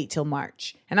 just wait till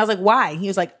March. And I was like, why? He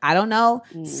was like, I don't know.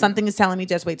 Something is telling me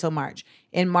just wait till March.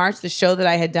 In March, the show that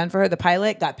I had done for her, the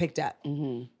pilot, got picked up.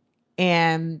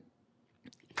 And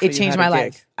it changed my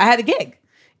life. I had a gig.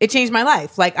 It changed my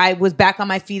life. Like, I was back on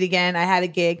my feet again. I had a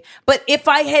gig. But if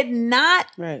I had not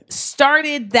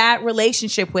started that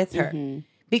relationship with her,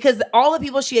 because all the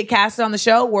people she had casted on the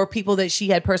show were people that she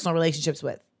had personal relationships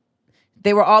with.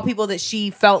 They were all people that she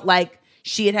felt like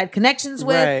she had connections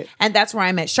with. And that's where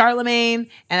I met Charlemagne.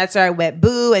 And that's where I met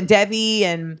Boo and Debbie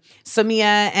and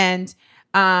Samia. And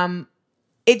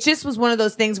it just was one of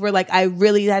those things where, like, I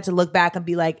really had to look back and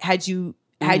be like, had you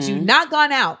not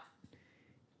gone out,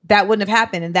 that wouldn't have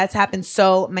happened. And that's happened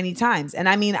so many times. And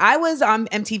I mean, I was on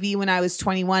MTV when I was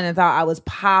 21 and thought I was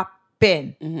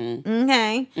popping.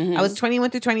 Okay. I was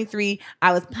 21 through 23.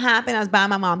 I was popping. I was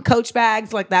buying my mom Coach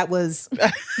bags. Like, that was...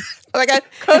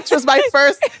 Coach was my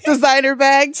first designer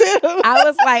bag too. I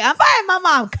was like, I'm buying my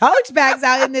mom Coach bags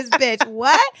out in this bitch.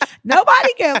 What?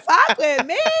 Nobody can fuck with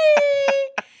me.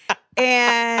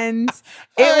 And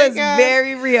it was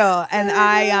very real.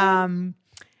 And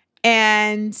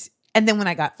and then when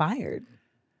I got fired,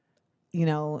 you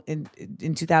know, in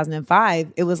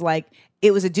 2005, it was like,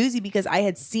 it was a doozy because I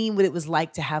had seen what it was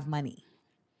like to have money.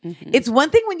 It's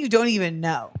one thing when you don't even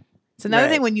know. It's another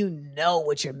thing when you know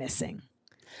what you're missing.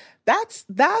 That's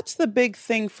the big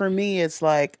thing for me. Is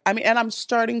like, I mean, and I'm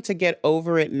starting to get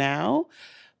over it now,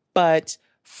 but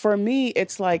for me,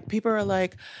 it's like people are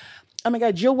like, oh my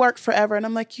God, you'll work forever. And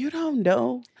I'm like, you don't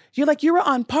know. You're like, you were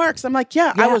on Parks. I'm like,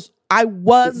 yeah. I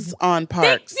was on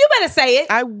Parks. You better say it.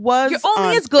 I was. You're only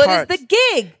on as good Parks. as the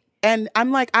gig. And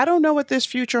I'm like, I don't know what this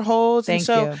future holds. Thank and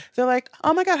so you. they're like,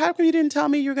 oh my God, how come you didn't tell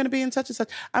me you were going to be in such and such?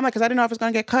 I'm like, because I didn't know if it was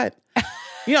going to get cut.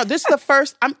 This is the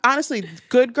first, I'm honestly,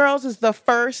 Good Girls is the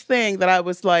first thing that I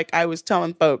was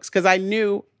telling folks because I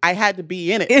knew I had to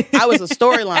be in it. I was a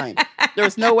storyline. There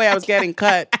was no way I was getting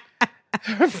cut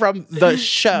from the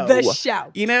show. The show.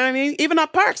 You know what I mean? Even on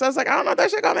Parks, I was like, I don't know if that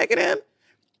shit going to make it in.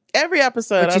 Every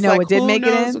episode, But I was what like, did who make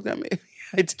knows it in?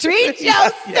 Treat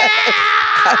yourself.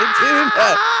 I do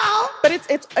know. But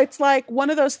it's like one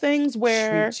of those things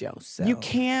where you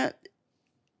can't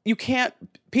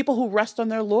people who rest on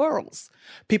their laurels,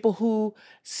 people who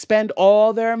spend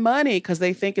all their money because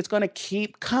they think it's going to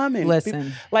keep coming.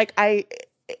 Listen, like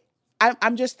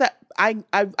I'm just that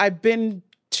I've been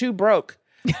too broke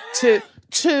to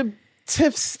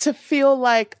feel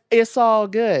like it's all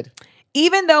good.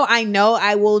 Even though I know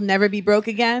I will never be broke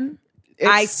again,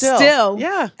 I still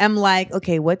am like,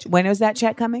 okay, when is that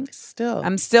check coming?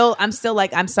 I'm still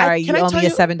like, I'm sorry, you owe me a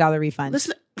 $7 refund.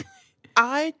 Listen,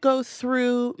 I go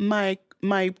through my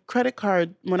credit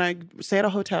card when I stay at a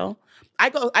hotel.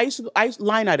 I used to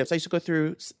line items. I used to go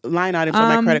through line items on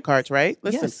my credit cards, right?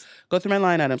 Listen, go through my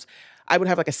line items. I would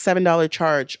have like a $7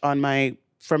 charge on my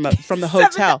from the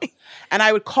hotel. And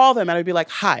I would call them and I'd be like,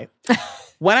 hi.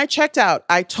 When I checked out,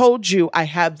 I told you I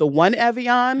had the one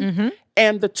Evian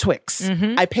and the Twix.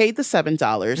 I paid the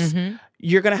 $7.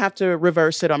 You're going to have to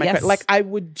reverse it on my credit. Like I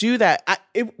would do that.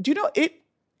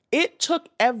 It took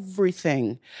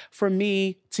everything for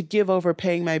me to give over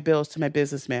paying my bills to my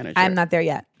business manager. I'm not there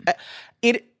yet.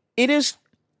 It is,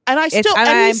 and they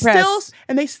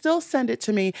still send it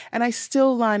to me, and I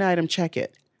still line item check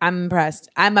it. I'm impressed.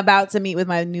 I'm about to meet with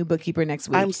my new bookkeeper next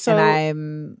week. I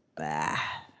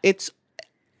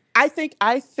think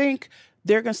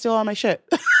they're gonna steal all my shit.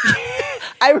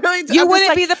 I really do. You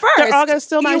wouldn't be the first. They're all gonna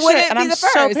steal my shit, and I'm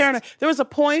so paranoid. There was a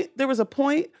point. There was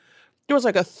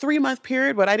like a 3-month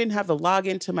period where I didn't have the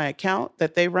login to my account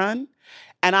that they run,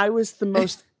 and I was the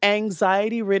most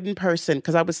anxiety-ridden person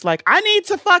because I was like, I need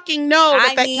to fucking know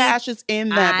that cash is in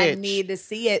that bitch. I need to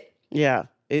see it. Yeah.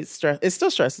 It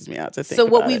still stresses me out to think So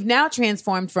about what we've now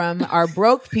transformed from our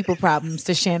broke people problems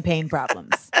to champagne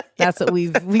problems. That's what we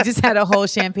just had a whole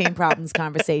champagne problems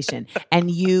conversation. And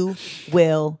you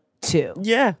will too.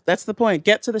 Yeah, that's the point.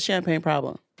 Get to the champagne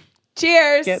problem.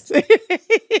 Cheers.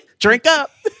 Drink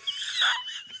up.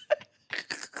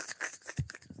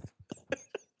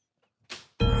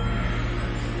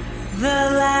 The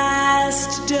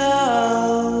last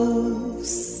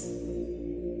dose.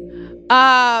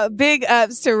 Big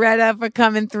ups to Retta for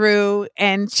coming through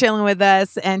and chilling with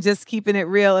us and just keeping it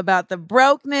real about the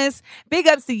brokenness. Big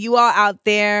ups to you all out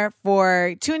there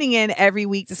for tuning in every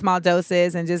week to Small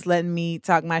Doses and just letting me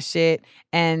talk my shit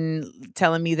and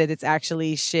telling me that it's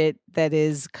actually shit that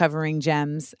is covering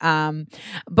gems.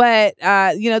 But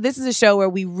this is a show where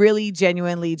we really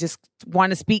genuinely just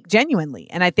want to speak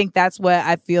genuinely. And I think that's what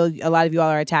I feel a lot of you all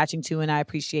are attaching to, and I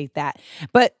appreciate that.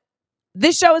 But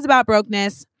this show is about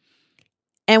brokenness.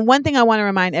 And one thing I want to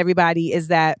remind everybody is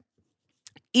that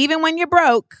even when you're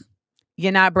broke,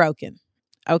 you're not broken.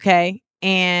 Okay.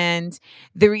 And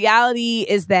the reality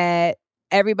is that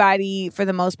everybody, for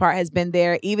the most part, has been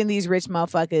there. Even these rich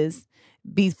motherfuckers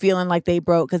be feeling like they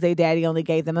broke because their daddy only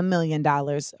gave them $1 million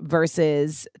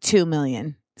versus $2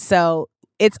 million. So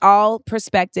it's all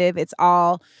perspective. It's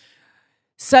all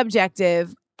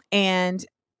subjective. And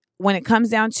when it comes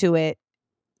down to it,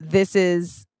 this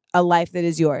is a life that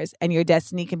is yours, and your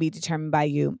destiny can be determined by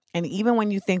you. And even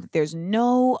when you think that there's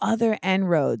no other end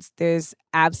roads, there's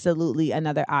absolutely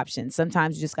another option.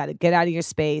 Sometimes you just got to get out of your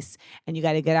space and you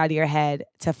got to get out of your head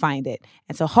to find it.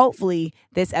 And so hopefully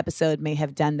this episode may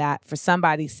have done that for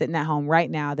somebody sitting at home right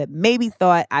now that maybe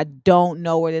thought, I don't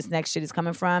know where this next shit is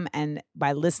coming from. And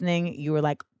by listening, you were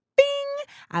like, bing,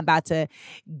 I'm about to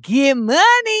get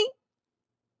money.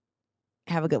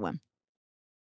 Have a good one.